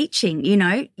 the teaching, you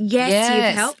know,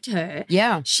 you've helped her.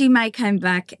 Yeah. She may come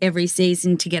back every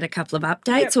season to get a couple of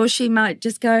updates or she might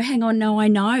just go, hang on, no, I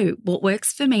know what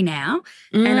works for me now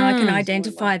and I can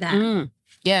identify that.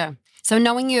 Yeah. So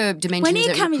knowing your dimensions. When are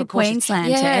you coming to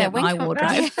Queensland to edit my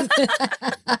wardrobe?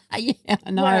 Yeah, I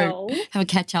know. Well, have a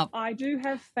catch up. I do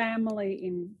have family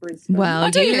in Brisbane. Well,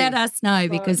 do let us know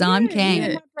because I'm keen.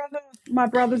 Yeah, my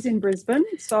brother's in Brisbane,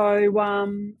 so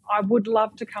I would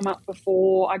love to come up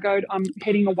before I'm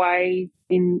heading away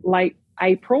in late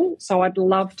April, so I'd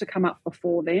love to come up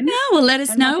before then. Oh, well, let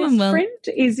us know. My best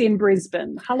friend is in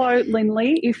Brisbane. Hello,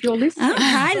 Lindley, if you're listening. Oh,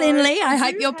 hi, Lindley. I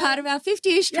hope you're part of our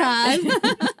 50-ish tribe.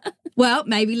 Well,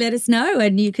 maybe let us know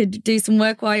and you could do some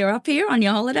work while you're up here on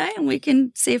your holiday and we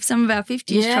can see if some of our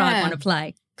 50s tribe want to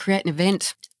play. Create an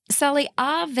event. Sally,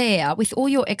 with all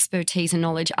your expertise and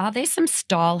knowledge, are there some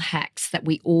style hacks that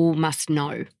we all must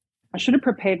know? I should have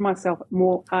prepared myself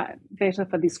more better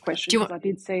for this question because I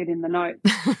did see it in the notes.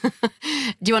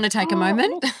 Do you want to take a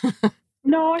moment?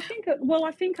 No, I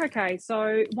think, okay,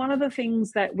 so one of the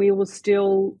things that we will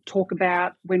still talk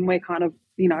about when we're kind of,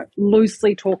 you know,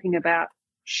 loosely talking about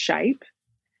shape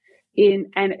and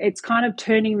it's kind of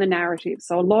turning the narrative.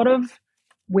 So a lot of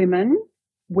women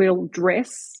will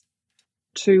dress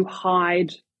to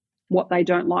hide what they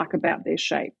don't like about their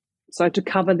shape. So to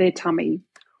cover their tummy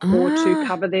or to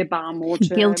cover their bum or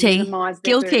to minimize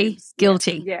their boobs.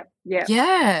 Guilty.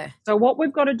 Yeah. So what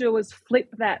we've got to do is flip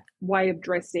that way of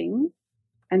dressing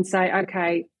and say,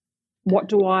 okay, what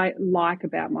do I like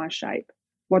about my shape?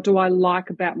 What do I like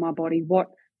about my body?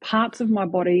 What parts of my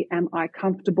body am I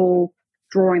comfortable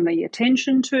drawing the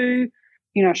attention to,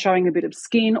 you know, showing a bit of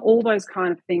skin, all those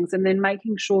kind of things, and then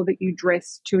making sure that you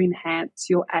dress to enhance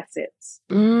your assets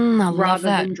rather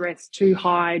than dress to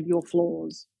hide your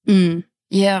flaws.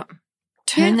 Yeah.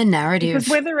 Turn the narrative. Because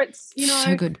whether it's, you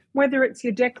know, whether it's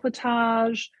your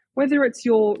décolletage, whether it's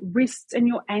your wrists and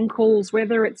your ankles,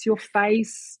 whether it's your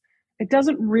face, it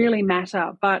doesn't really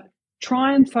matter, but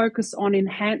try and focus on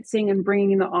enhancing and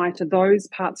bringing the eye to those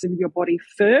parts of your body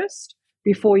first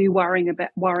before you worrying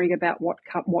about what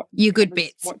your good covers,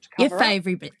 bits, what to your cover up.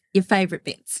 favorite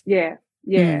bits. Yeah.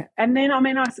 And then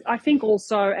I think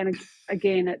also, and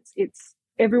again, it's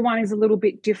everyone is a little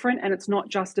bit different, and it's not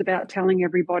just about telling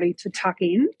everybody to tuck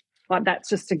in. Like that's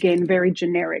just again very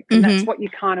generic, and that's what you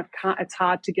kind of can't. It's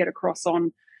hard to get across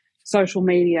on social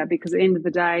media because at the end of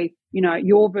the day,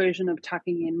 your version of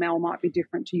tucking in, Mel, might be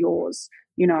different to yours.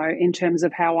 In terms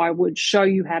of how I would show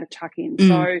you how to tuck in.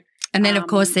 So. And then, of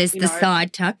course, there's the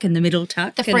side tuck and the middle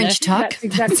tuck. The French tuck. That's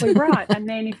exactly right. And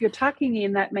then if you're tucking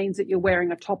in, that means that you're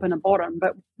wearing a top and a bottom.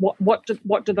 But what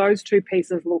do those two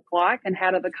pieces look like, and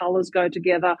how do the colours go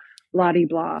together,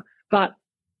 blah-de-blah. But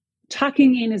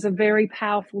tucking in is a very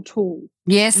powerful tool.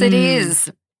 Yes, it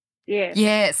is. Yeah.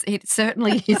 Yes, it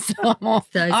certainly is. Those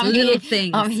little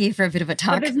things. I'm here for a bit of a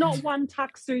tuck. But there's not one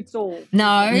tuck suits all.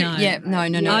 No.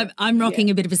 No. I'm rocking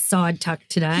a bit of a side tuck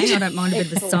today. I don't mind a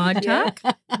bit of a side tuck.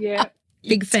 Yeah.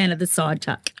 Big fan of the side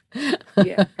tuck.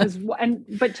 Yeah.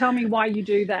 But tell me why you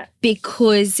do that.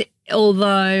 Because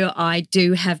although I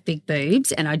do have big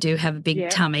boobs and I do have a big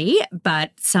tummy,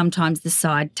 but sometimes the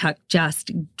side tuck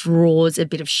just draws a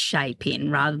bit of shape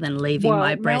in rather than leaving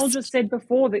my breast. Mel just said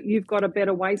before that you've got a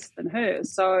better waist than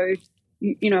hers. So,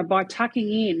 by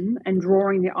tucking in and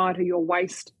drawing the eye to your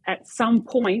waist at some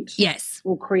point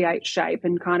will create shape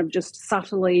and kind of just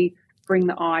subtly bring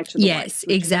the eye to the waist. Yes,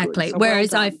 exactly. So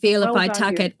Whereas I feel if I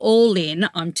tuck it all in,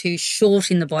 I'm too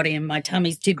short in the body and my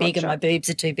tummy's too big and my boobs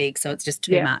are too big, so it's just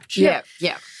too much. Yeah.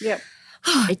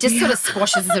 It just sort of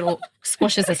squashes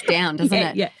us down, doesn't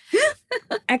it? Yeah.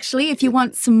 Actually, if you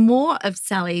want some more of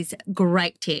Sally's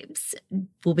great tips,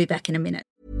 we'll be back in a minute.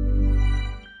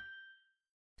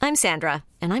 I'm Sandra,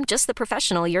 and I'm just the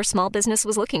professional your small business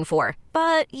was looking for.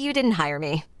 But you didn't hire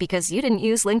me because you didn't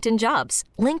use LinkedIn Jobs.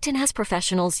 LinkedIn has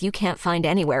professionals you can't find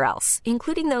anywhere else,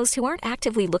 including those who aren't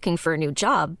actively looking for a new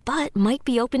job, but might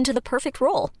be open to the perfect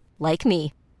role, like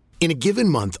me. In a given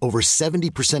month, over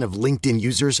 70% of LinkedIn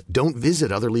users don't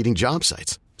visit other leading job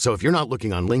sites. So if you're not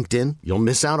looking on LinkedIn, you'll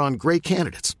miss out on great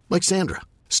candidates like Sandra.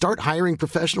 Start hiring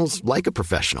professionals like a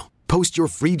professional. Post your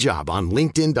free job on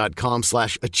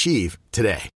linkedin.com/achieve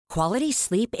today. Quality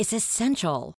sleep is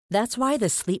essential. That's why the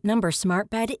Sleep Number Smart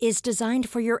Bed is designed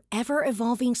for your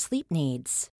ever-evolving sleep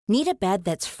needs. Need a bed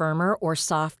that's firmer or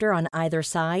softer on either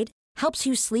side? Helps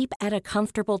you sleep at a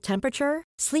comfortable temperature?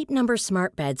 Sleep Number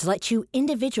Smart Beds let you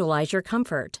individualize your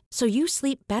comfort, so you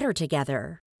sleep better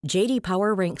together. J.D.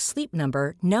 Power ranks Sleep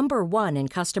Number number 1 in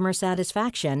customer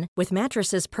satisfaction with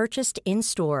mattresses purchased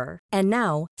in-store. And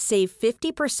now, save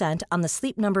 50% on the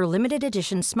Sleep Number Limited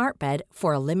Edition Smart Bed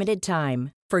for a limited time.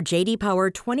 For J.D.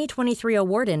 Power 2023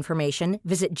 award information,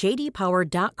 visit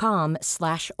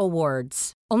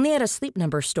jdpower.com/awards. Only at a Sleep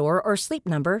Number store or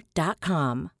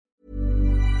sleepnumber.com.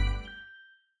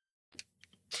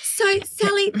 So,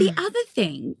 Sally, the other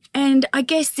thing, and I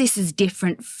guess this is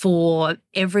different for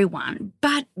everyone,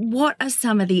 but what are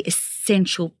some of the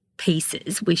essential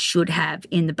pieces we should have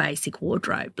in the basic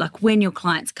wardrobe? Like when your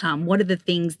clients come, what are the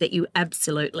things that you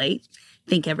absolutely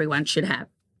think everyone should have?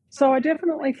 So I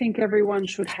definitely think everyone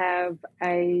should have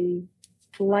a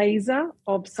blazer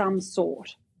of some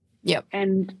sort. Yep.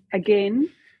 And again,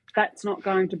 that's not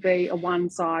going to be a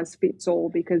one-size-fits-all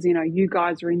because, you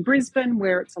guys are in Brisbane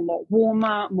where it's a lot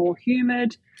warmer, more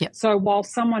humid. Yep. So while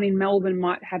someone in Melbourne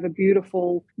might have a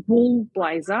beautiful wool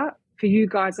blazer, for you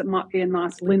guys it might be a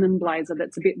nice linen blazer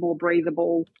that's a bit more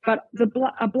breathable. But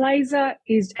a blazer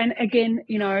is, and again,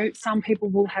 some people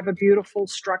will have a beautiful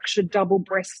structured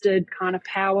double-breasted kind of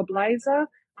power blazer.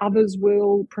 Others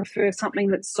will prefer something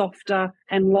that's softer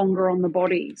and longer on the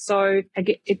body. So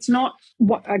again, it's not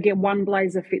one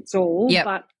blazer fits all,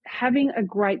 but having a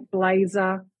great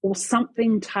blazer or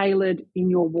something tailored in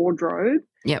your wardrobe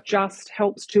just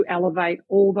helps to elevate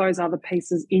all those other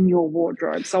pieces in your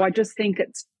wardrobe. So I just think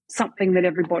it's something that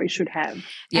everybody should have.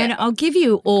 Yeah. And I'll give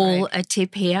you all a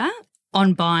tip here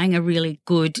on buying a really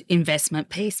good investment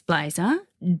piece blazer.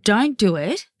 Don't do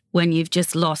it when you've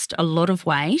just lost a lot of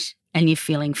weight and you're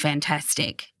feeling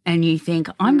fantastic and you think,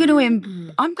 I'm going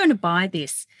to buy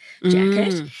this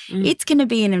jacket. It's going to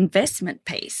be an investment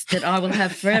piece that I will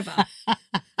have forever,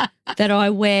 that I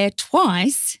wear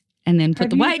twice and then put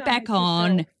the weight back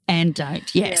on and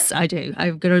don't. Yes, I do.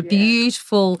 I've got a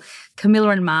beautiful Camilla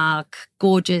and Mark,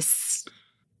 gorgeous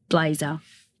blazer.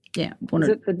 Yeah. Is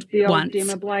it the old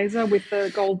dimmer blazer with the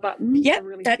gold buttons? Yep,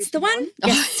 that's the one.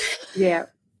 Yes. Yeah.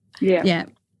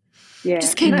 Yeah,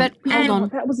 Just keep it. Hold on.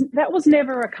 That was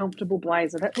never a comfortable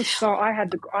blazer. That was so. I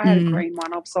had a green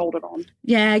one. I've sold it on.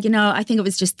 Yeah, I think it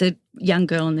was just the young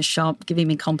girl in the shop giving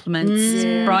me compliments,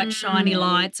 bright, shiny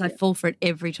lights. I fall for it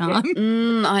every time.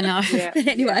 I know. Yeah.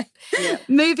 Anyway,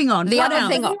 moving on. The other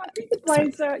thing, I think a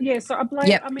blazer. So a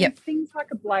blazer. Things like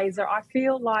a blazer. I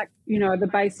feel like the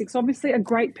basics. Obviously, a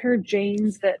great pair of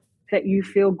jeans that you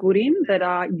feel good in, that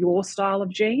are your style of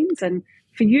jeans, and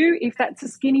for you, if that's a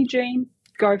skinny jean,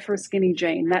 go for a skinny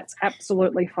jean. That's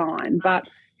absolutely fine. But,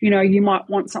 you might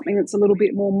want something that's a little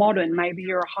bit more modern. Maybe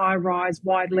you're a high-rise,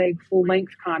 wide-leg,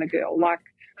 full-length kind of girl.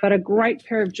 But a great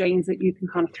pair of jeans that you can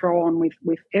kind of throw on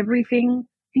with everything.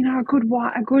 A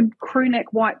good crew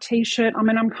neck white T-shirt. I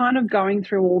mean, I'm kind of going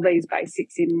through all these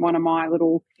basics in one of my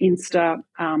little Insta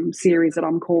series that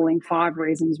I'm calling 5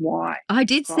 Reasons Why. I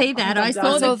did see that. I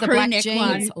saw the crew black neck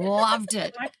jeans. one. Loved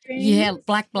it. Jeans,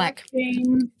 black.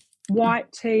 Jeans,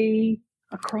 white tee,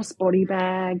 a crossbody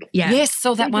bag. Yeah. Yes,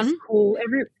 saw that They're one. just cool.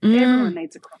 Everyone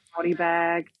needs a crossbody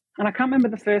bag. And I can't remember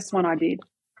the first one I did.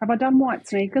 Have I done white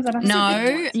sneakers?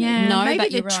 No, maybe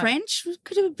but the trench.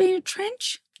 Could it have been a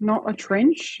trench? Not a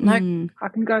trench. No. I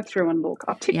can go through and look.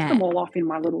 I've ticked them all off in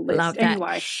my little list. Love that.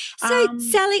 Anyway. So,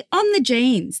 Sally, on the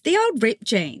jeans, the old ripped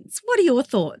jeans, what are your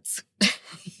thoughts?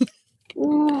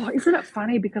 Oh, isn't it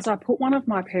funny? Because I put one of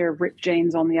my pair of ripped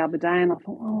jeans on the other day and I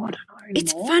thought, I don't know anymore.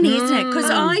 It's funny, isn't it? Because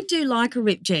I do like a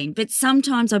ripped jean, but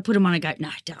sometimes I put them on and go, no,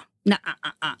 don't. No,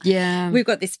 Yeah. We've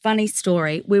got this funny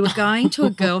story. We were going to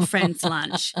a girlfriend's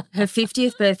lunch, her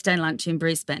 50th birthday lunch in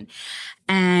Brisbane,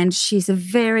 and she's a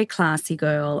very classy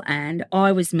girl, and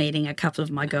I was meeting a couple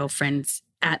of my girlfriends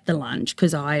at the lunch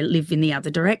because I live in the other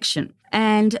direction,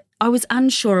 and I was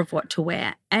unsure of what to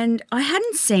wear, and I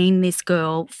hadn't seen this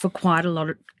girl for quite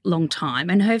a long time,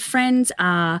 and her friends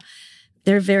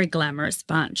they're a very glamorous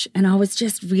bunch. And I was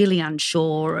just really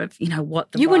unsure of,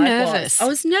 what the You were vibe nervous. was. I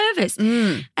was nervous.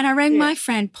 And I rang my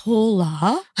friend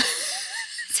Paula. I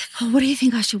said, "Oh, what do you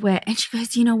think I should wear?" And she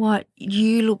goes, "You know what?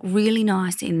 You look really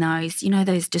nice in those,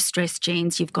 those distressed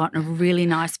jeans you've got and a really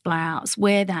nice blouse.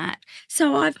 Wear that."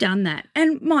 So I've done that.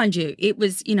 And mind you, it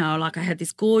was, like I had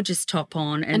this gorgeous top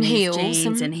on and heels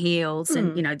jeans and heels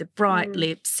and, the bright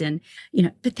lips and,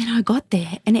 but then I got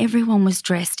there and everyone was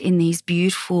dressed in these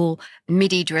beautiful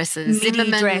midi dresses,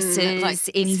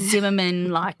 in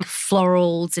Zimmerman, like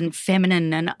florals and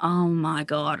feminine. And oh my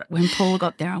God, when Paul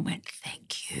got there, I went,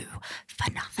 "Thank you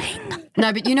for nothing."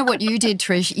 No, but you know what you did,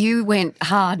 Trish? You went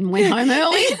hard and went home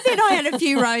early. Then I had a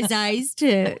few rosés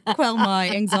to quell my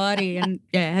anxiety and,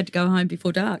 I had to go home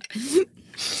before dark.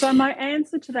 So my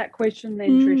answer to that question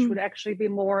then, Trish, would actually be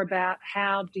more about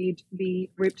how did the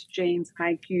ripped jeans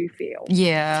make you feel?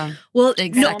 Yeah. Well,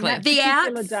 exactly. The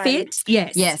outfit,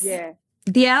 yes. Yeah.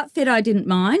 The outfit I didn't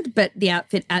mind, but the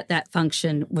outfit at that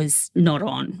function was not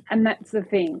on. And that's the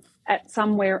thing. At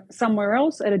somewhere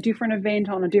else, at a different event,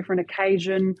 on a different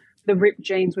occasion, the ripped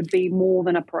jeans would be more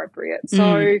than appropriate.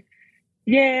 So,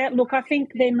 yeah, look, I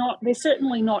think they're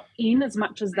certainly not in as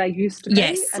much as they used to be.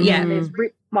 Yes, and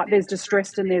there's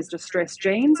distressed and there's distressed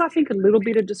jeans. I think a little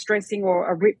bit of distressing or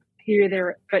a rip here or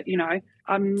there, but,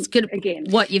 it's good, again,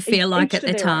 what you feel like at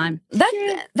the time.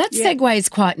 That segues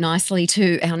quite nicely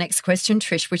to our next question,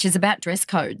 Trish, which is about dress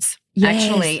codes,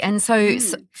 actually. And so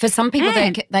for some people,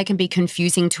 they can be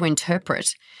confusing to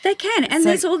interpret. They can, and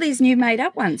there's all these new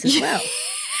made-up ones as well.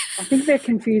 I think they're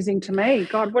confusing to me.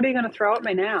 God, what are you going to throw at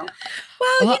me now?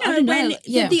 Well,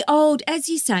 the old, as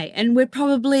you say, and we're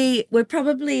probably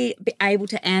able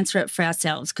to answer it for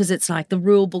ourselves because it's like the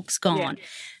rule book's gone. Yeah.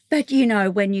 But,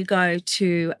 when you go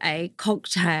to a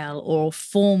cocktail or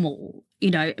formal,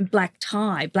 black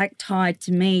tie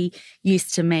to me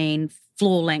used to mean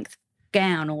floor-length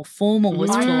gown or formal was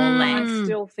floor-length. I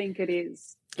still think it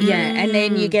is. Yeah, and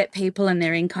then you get people and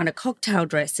they're in kind of cocktail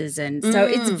dresses and so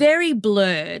it's very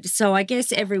blurred. So I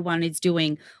guess everyone is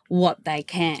doing what they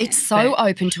can. It's so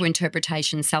open to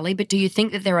interpretation, Sally, but do you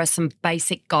think that there are some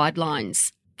basic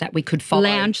guidelines that we could follow?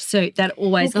 Lounge suit, that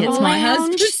always gets my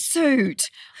husband. Lounge suit.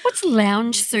 What's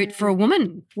lounge suit for a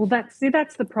woman? Well, that's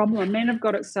the problem. Men have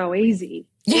got it so easy.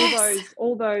 Yes.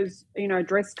 All those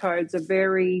dress codes are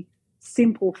very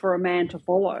simple for a man to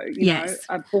follow. You know,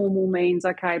 a formal means,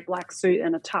 okay, black suit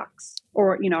and a tux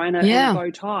or, and a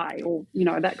bow tie or,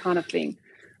 that kind of thing.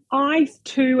 I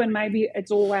too, and maybe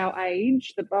it's all our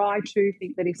age, but I too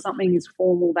think that if something is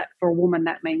formal, that for a woman,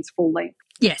 that means full length.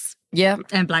 Yes. Yeah.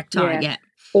 And black tie,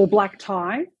 Or black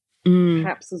tie,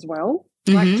 perhaps as well.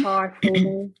 Black tie,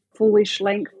 formal, fullish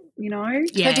length,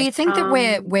 Yeah. So do you think that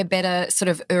we're better sort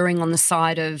of erring on the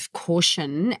side of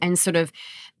caution and sort of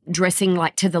dressing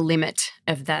like to the limit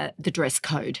of the dress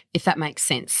code, if that makes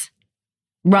sense?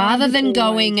 Rather than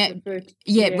going,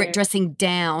 yeah, dressing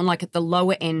down, like at the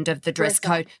lower end of the dress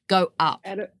code, go up.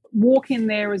 Walk in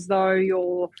there as though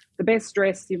you're the best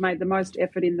dressed, you've made the most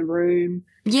effort in the room,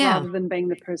 rather than being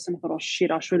the person who thought, oh, shit,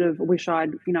 wish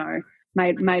I'd,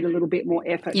 made a little bit more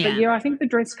effort. Yeah. But, I think the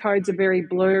dress codes are very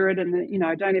blurred and,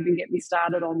 don't even get me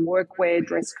started on workwear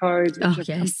dress codes, which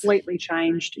have completely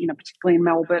changed, particularly in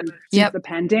Melbourne. Since the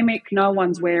pandemic, no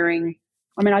one's wearing –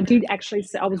 I mean, I did actually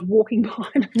 – I was walking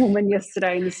behind a woman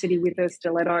yesterday in the city with her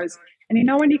stilettos, and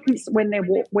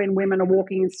when women are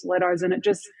walking in stilettos and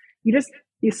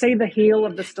you see the heel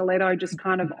of the stiletto just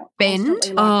kind of bend, like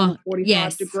a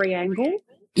 45-degree angle.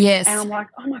 Yes. And I'm like,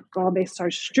 oh, my God, they're so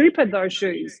stupid, those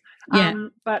shoes. Yeah.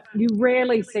 But you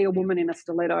rarely see a woman in a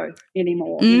stiletto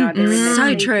anymore. They're in their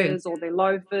so sneakers or their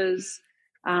loafers.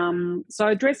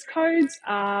 So dress codes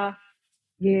are,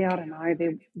 I don't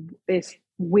know, they're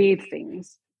weird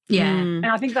things. Yeah. And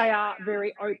I think they are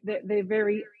they're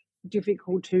very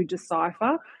difficult to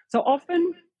decipher. So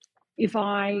often if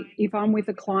I'm with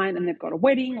a client and they've got a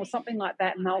wedding or something like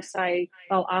that and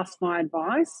they'll ask my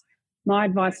advice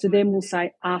to them will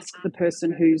say, ask the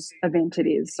person whose event it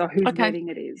is, so whose wedding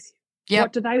it is. Yep.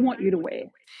 What do they want you to wear?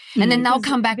 And then they'll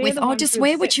come back with, just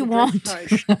wear what you want.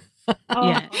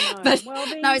 But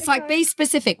it's like, be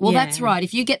specific. Well, that's right.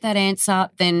 If you get that answer,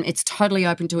 then it's totally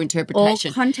open to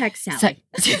interpretation. Or contact Sally.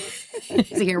 So you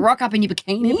can rock up in your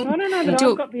bikini. But I don't know that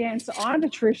I've got the answer either,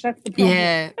 Trish. That's the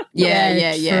problem.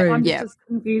 Yeah. I'm just as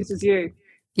confused as you.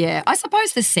 Yeah, I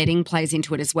suppose the setting plays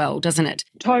into it as well, doesn't it?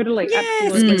 Totally, yes,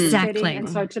 absolutely. exactly. And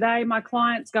so today my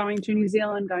client's going to New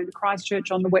Zealand, going to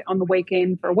Christchurch on the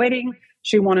weekend for a wedding.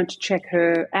 She wanted to check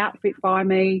her outfit by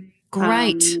me.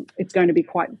 Great. It's going to be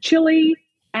quite chilly.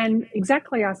 And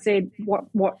exactly, I said,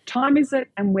 what time is it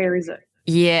and where is it?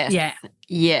 Yes. Yeah.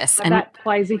 Yes. So that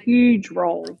plays a huge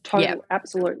role. Totally,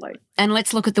 absolutely. And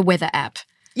let's look at the weather app.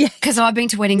 Yeah, because I've been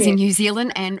to weddings in New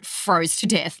Zealand and froze to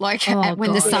death,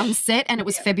 when the sun set, and it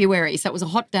was February. So it was a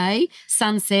hot day,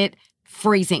 sunset,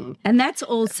 freezing. And that's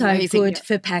also good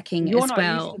for packing You're as not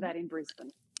well. used to that in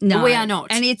Brisbane. No, we are not.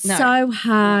 And it's so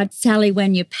hard, Sally,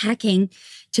 when you're packing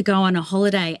to go on a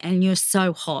holiday and you're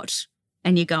so hot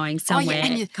and you're going somewhere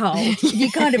cold.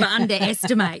 You kind of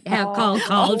underestimate how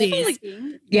cold is.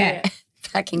 Yeah.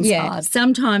 Packing's hard.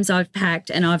 Sometimes I've packed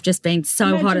and I've just been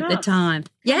so hot at the time.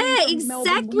 Yeah,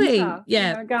 exactly.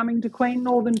 Yeah. Going to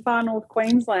Far North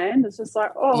Queensland, it's just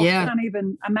like, I can't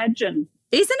even imagine.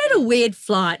 Isn't it a weird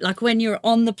flight? Like when you're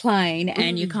on the plane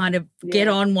and you kind of get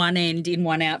on one end in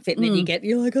one outfit and then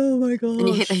you're like, oh my God. And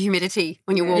you hit the humidity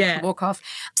when you walk off.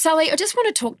 Sally, I just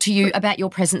want to talk to you about your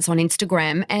presence on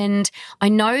Instagram. And I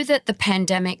know that the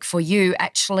pandemic for you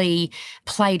actually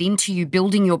played into you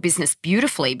building your business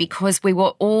beautifully because we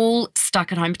were all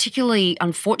stuck at home, particularly,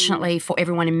 unfortunately, for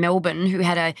everyone in Melbourne who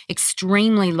had an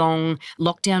extremely long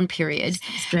lockdown period.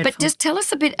 But just tell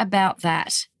us a bit about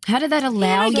that. How did that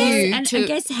allow you to... I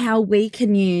guess how we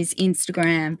can use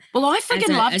Instagram. Well, I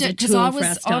freaking loved it because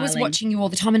I was watching you all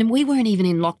the time and we weren't even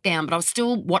in lockdown, but I was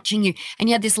still watching you and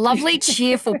you had this lovely,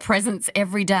 cheerful presence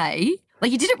every day.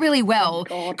 Like you did it really well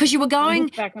because you were going... I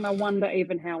look back and I wonder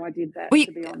even how I did that,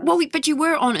 to be honest. But you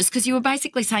were honest because you were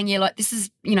basically saying, this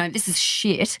is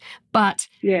shit, but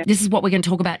this is what we're going to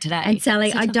talk about today. And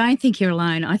Sally, I don't think you're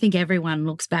alone. I think everyone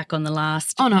looks back on the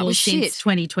last... it was since shit.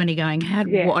 2020 going, how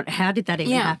did that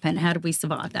even happen? How did we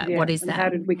survive that? What is that? How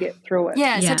did we get through it?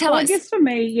 Yeah, so tell us. I guess for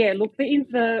me, look,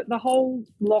 the whole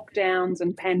lockdowns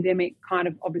and pandemic kind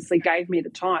of obviously gave me the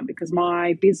time because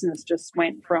my business just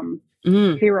went from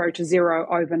hero to zero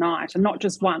overnight, and not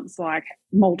just once, like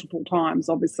multiple times,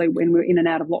 obviously, when we were in and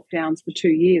out of lockdowns for 2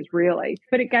 years, really.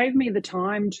 But it gave me the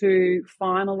time to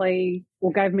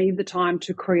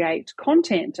create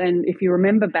content. And if you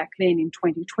remember back then in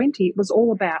 2020, it was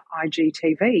all about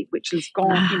IGTV, which has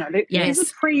gone, this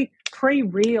is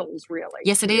pre-Reels, really.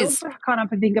 Yes, it is. Reels are kind of,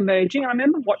 I think, emerging. I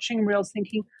remember watching Reels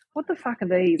thinking, what the fuck are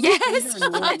these? Yes. These are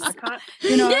annoying. I can't,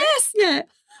 Yes. Yeah.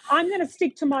 I'm going to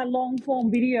stick to my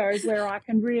long-form videos where I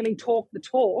can really talk the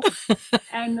talk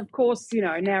and, of course,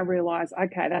 now realise,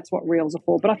 okay, that's what Reels are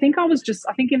for. But I think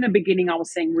in the beginning I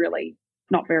was seeing really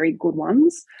not very good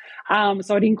ones,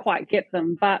 so I didn't quite get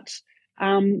them. But,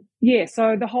 so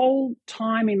the whole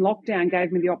time in lockdown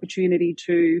gave me the opportunity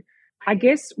to, I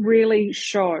guess, really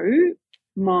show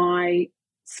my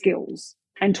skills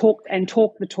and talk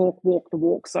the talk, walk the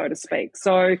walk, so to speak.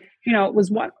 So, it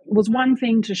was one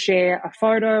thing to share a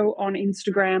photo on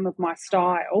Instagram of my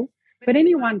style, but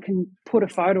anyone can put a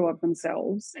photo of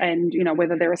themselves and,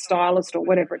 whether they're a stylist or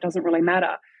whatever, it doesn't really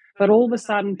matter. But all of a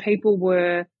sudden, people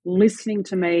were listening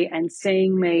to me and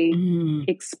seeing me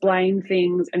explain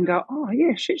things and go, oh,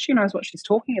 yeah, shit, she knows what she's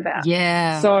talking about.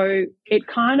 Yeah. So it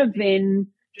kind of then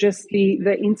just the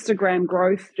Instagram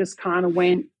growth just kind of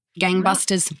went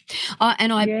gangbusters.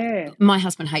 My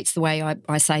husband hates the way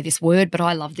I say this word, but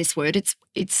I love this word.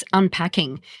 It's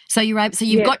unpacking. So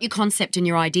you've got your concept and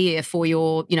your idea for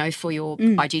your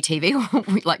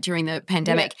IGTV, like during the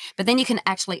pandemic, but then you can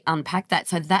actually unpack that.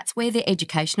 So that's where the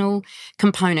educational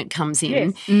component comes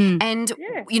in. Yes. And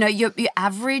your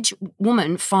average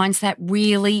woman finds that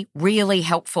really, really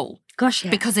helpful. Gosh,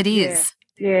 because it is.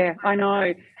 Yeah, I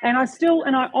know. And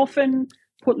I often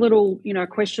put little,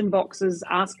 question boxes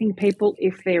asking people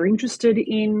if they're interested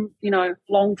in,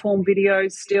 long form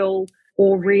videos still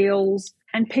or reels.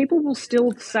 And people will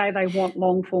still say they want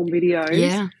long form videos.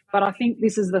 Yeah. But I think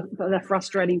this is the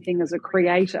frustrating thing as a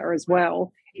creator as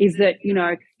well, is that,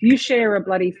 you share a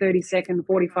bloody 30-second,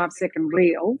 45-second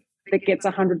reel that gets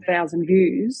 100,000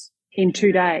 views in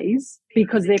 2 days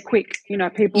because they're quick.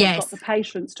 People have got the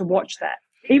patience to watch that.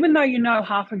 Even though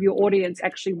half of your audience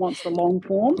actually wants the long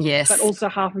form, but also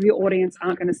half of your audience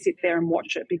aren't going to sit there and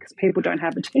watch it because people don't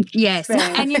have attention. Yes,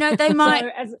 and they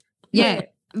might,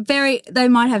 they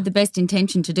might have the best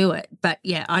intention to do it, but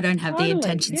I don't have the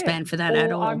attention span for that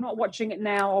at all. I'm not watching it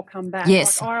now. I'll come back.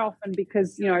 Yes, I often,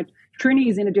 because Trini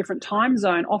is in a different time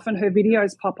zone. Often her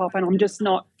videos pop up, and I'm just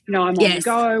not, I'm on the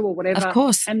go or whatever. Of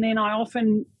course, and then I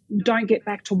often don't get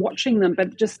back to watching them,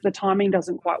 but just the timing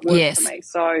doesn't quite work for me.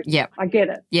 So I get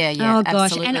it. Yeah, oh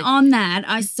gosh. Absolutely. And on that,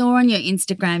 I saw on your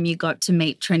Instagram you got to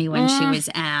meet Trini when she was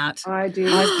out. I did.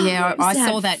 I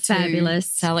saw that too. Fabulous.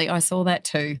 Sally, I saw that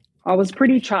too. I was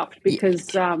pretty chuffed because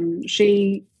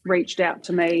she reached out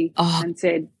to me and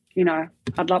said, she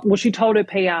told her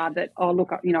PR that,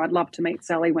 I'd love to meet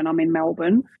Sally when I'm in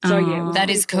Melbourne. So, that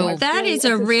is cool. That is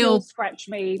a real scratch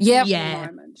me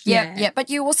moment. Yeah, but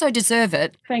you also deserve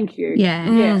it. Thank you.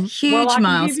 Yeah. Huge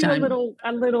milestone. Give you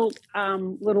a little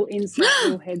insight,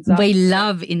 little heads up. We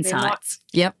love insights.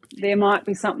 There might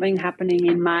be something happening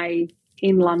in May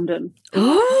in London.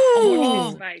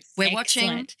 We're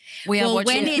watching. We are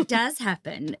watching. When it does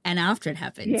happen and after it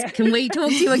happens, can we talk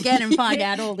to you again and find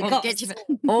out all the gossip?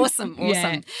 Awesome.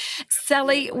 Yeah.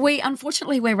 Sally,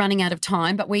 unfortunately we're running out of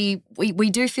time, but we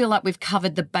do feel like we've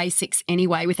covered the basics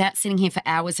anyway without sitting here for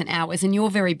hours and hours, and you're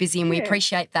very busy and we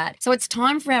appreciate that. So it's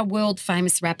time for our world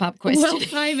famous wrap-up question. World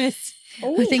famous.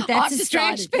 Ooh, I think that's a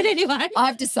stretch, but anyway.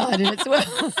 I've decided it's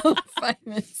world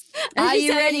famous. Are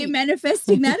you ready? Are you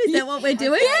manifesting that? Is that what we're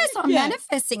doing? Yes, I'm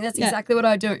manifesting. That's exactly what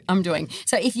I'm doing.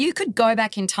 So if you could go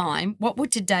back in time, what would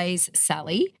today's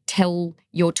Sally tell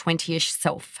your 20-ish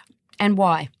self and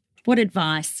why? What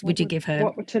advice would you give her?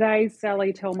 What would today's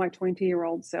Sally tell my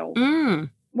 20-year-old self?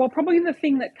 Well, probably the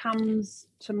thing that comes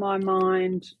to my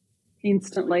mind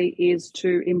instantly is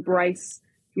to embrace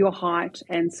your height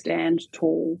and stand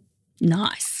tall.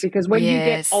 Nice. Because when you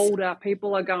get older,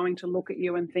 people are going to look at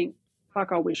you and think,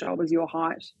 fuck, I wish I was your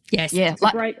height. Yes. Yeah.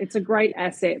 It's a great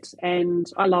asset, and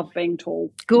I love being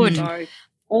tall. Good. So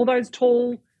all those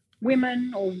tall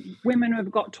women or women who've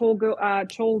got tall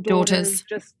daughters,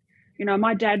 just,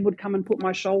 my dad would come and put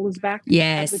my shoulders back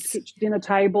at the kitchen dinner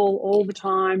table all the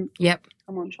time. Yep.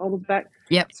 Come on, shoulders back.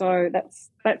 Yep. So that's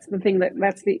the thing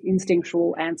that's the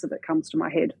instinctual answer that comes to my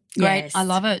head. Great. Yes. I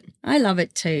love it. I love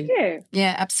it too. Yeah.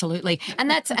 Yeah, absolutely. And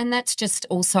that's just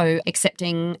also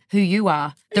accepting who you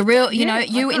are. The real,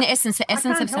 you in essence, the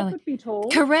essence of Sally. I can't help but be tall.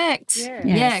 Correct.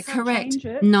 Yeah, correct. Change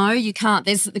it. No, you can't.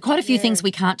 There's quite a few things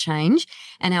we can't change,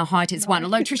 and our height is one.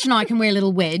 Although Trish and I can wear a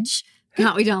little wedge.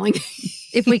 Can't we, darling?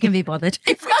 If we can be bothered.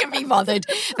 If we can be bothered.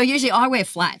 But usually I wear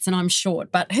flats and I'm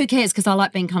short, but who cares, because I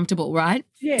like being comfortable, right?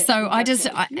 Yeah. So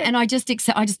exactly. I just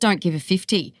don't give a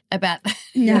 50 about that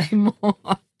anymore.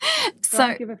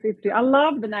 Don't give a 50. I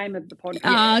love the name of the podcast.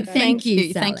 Oh, thank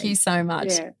you, Sally. Thank you so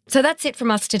much. Yeah. So that's it from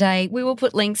us today. We will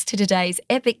put links to today's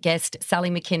epic guest,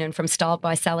 Sally McKinnon from Styled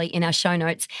by Sally, in our show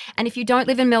notes. And if you don't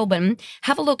live in Melbourne,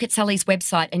 have a look at Sally's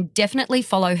website and definitely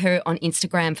follow her on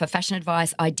Instagram for fashion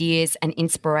advice, ideas and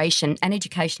inspiration and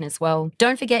education as well.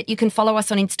 Don't forget, you can follow us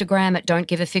on Instagram at Don't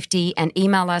Give a 50 and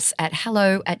email us at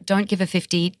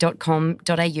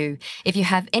hello@don'tgiveA50.com.au. If you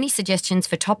have any suggestions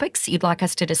for topics you'd like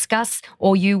us to discuss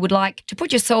or you you would like to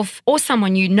put yourself or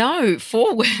someone you know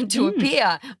forward to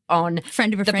appear on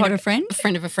Friend of a friend of a friend.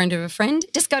 Friend of a friend of a friend,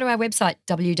 just go to our website,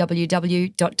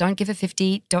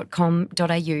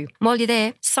 www.don'tgive50.com.au. While you're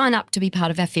there, sign up to be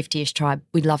part of our 50ish tribe.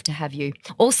 We'd love to have you.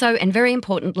 Also, and very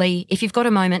importantly, if you've got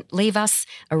a moment, leave us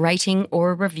a rating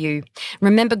or a review.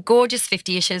 Remember, gorgeous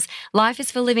 50ishers, life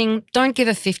is for living. Don't give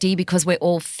a 50 because we're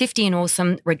all 50 and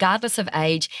awesome, regardless of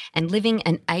age, and living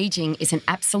and aging is an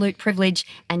absolute privilege,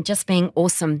 and just being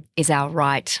awesome is our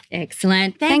right.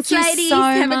 Excellent. Thanks, Thank you ladies. so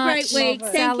Have much. a great week.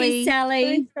 Thank you, Sally.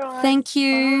 Thanks, guys. Thank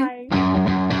you. Bye.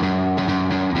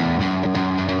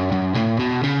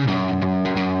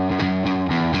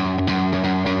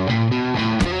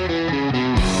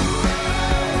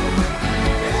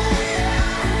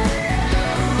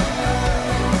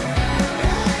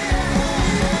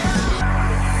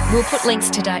 We'll put links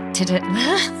to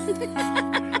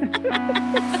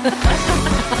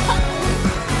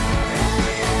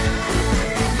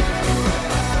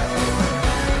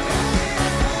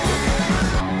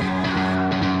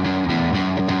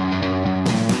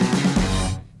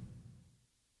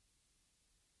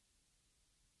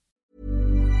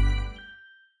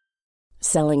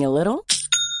Selling a little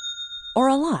or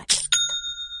a lot?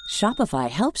 Shopify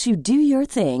helps you do your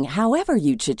thing however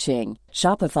you cha-ching.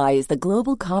 Shopify is the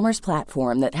global commerce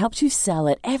platform that helps you sell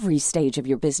at every stage of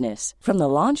your business. From the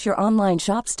launch your online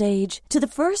shop stage to the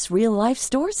first real-life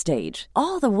store stage,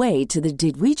 all the way to the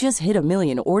did we just hit a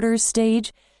million orders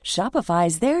stage. Shopify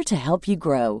is there to help you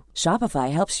grow.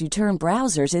 Shopify helps you turn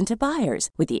browsers into buyers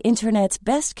with the internet's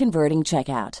best converting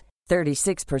checkout.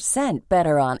 36%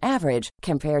 better on average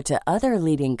compared to other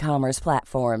leading commerce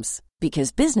platforms.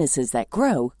 Because businesses that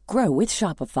grow, grow with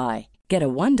Shopify. Get a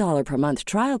 $1 per month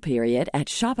trial period at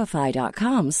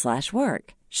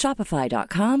shopify.com/work.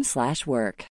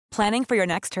 Shopify.com/work. Planning for your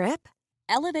next trip?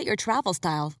 Elevate your travel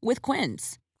style with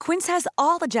Quince. Quince has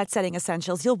all the jet-setting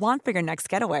essentials you'll want for your next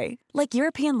getaway, like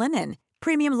European linen,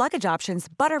 premium luggage options,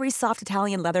 buttery soft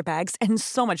Italian leather bags, and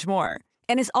so much more.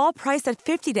 And is all priced at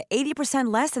 50 to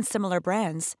 80% less than similar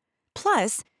brands.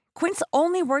 Plus, Quince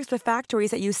only works with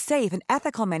factories that use safe and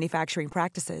ethical manufacturing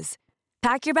practices.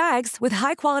 Pack your bags with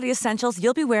high-quality essentials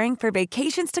you'll be wearing for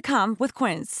vacations to come with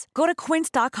Quince. Go to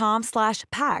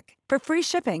quince.com/pack for free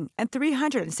shipping and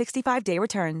 365-day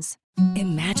returns.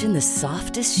 Imagine the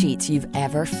softest sheets you've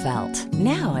ever felt.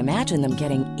 Now imagine them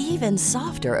getting even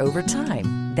softer over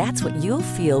time. That's what you'll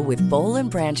feel with Boll &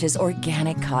 Branch's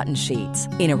organic cotton sheets.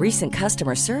 In a recent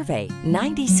customer survey,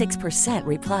 96%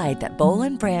 replied that Boll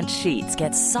 & Branch sheets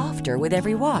get softer with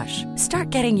every wash. Start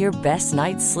getting your best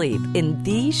night's sleep in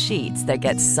these sheets that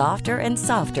get softer and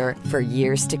softer for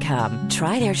years to come.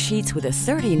 Try their sheets with a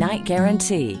 30-night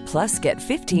guarantee. Plus, get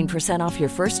 15% off your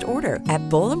first order at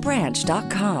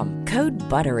bollandbranch.com. Code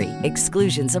BUTTERY.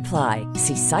 Exclusions apply.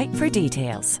 See site for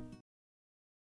details.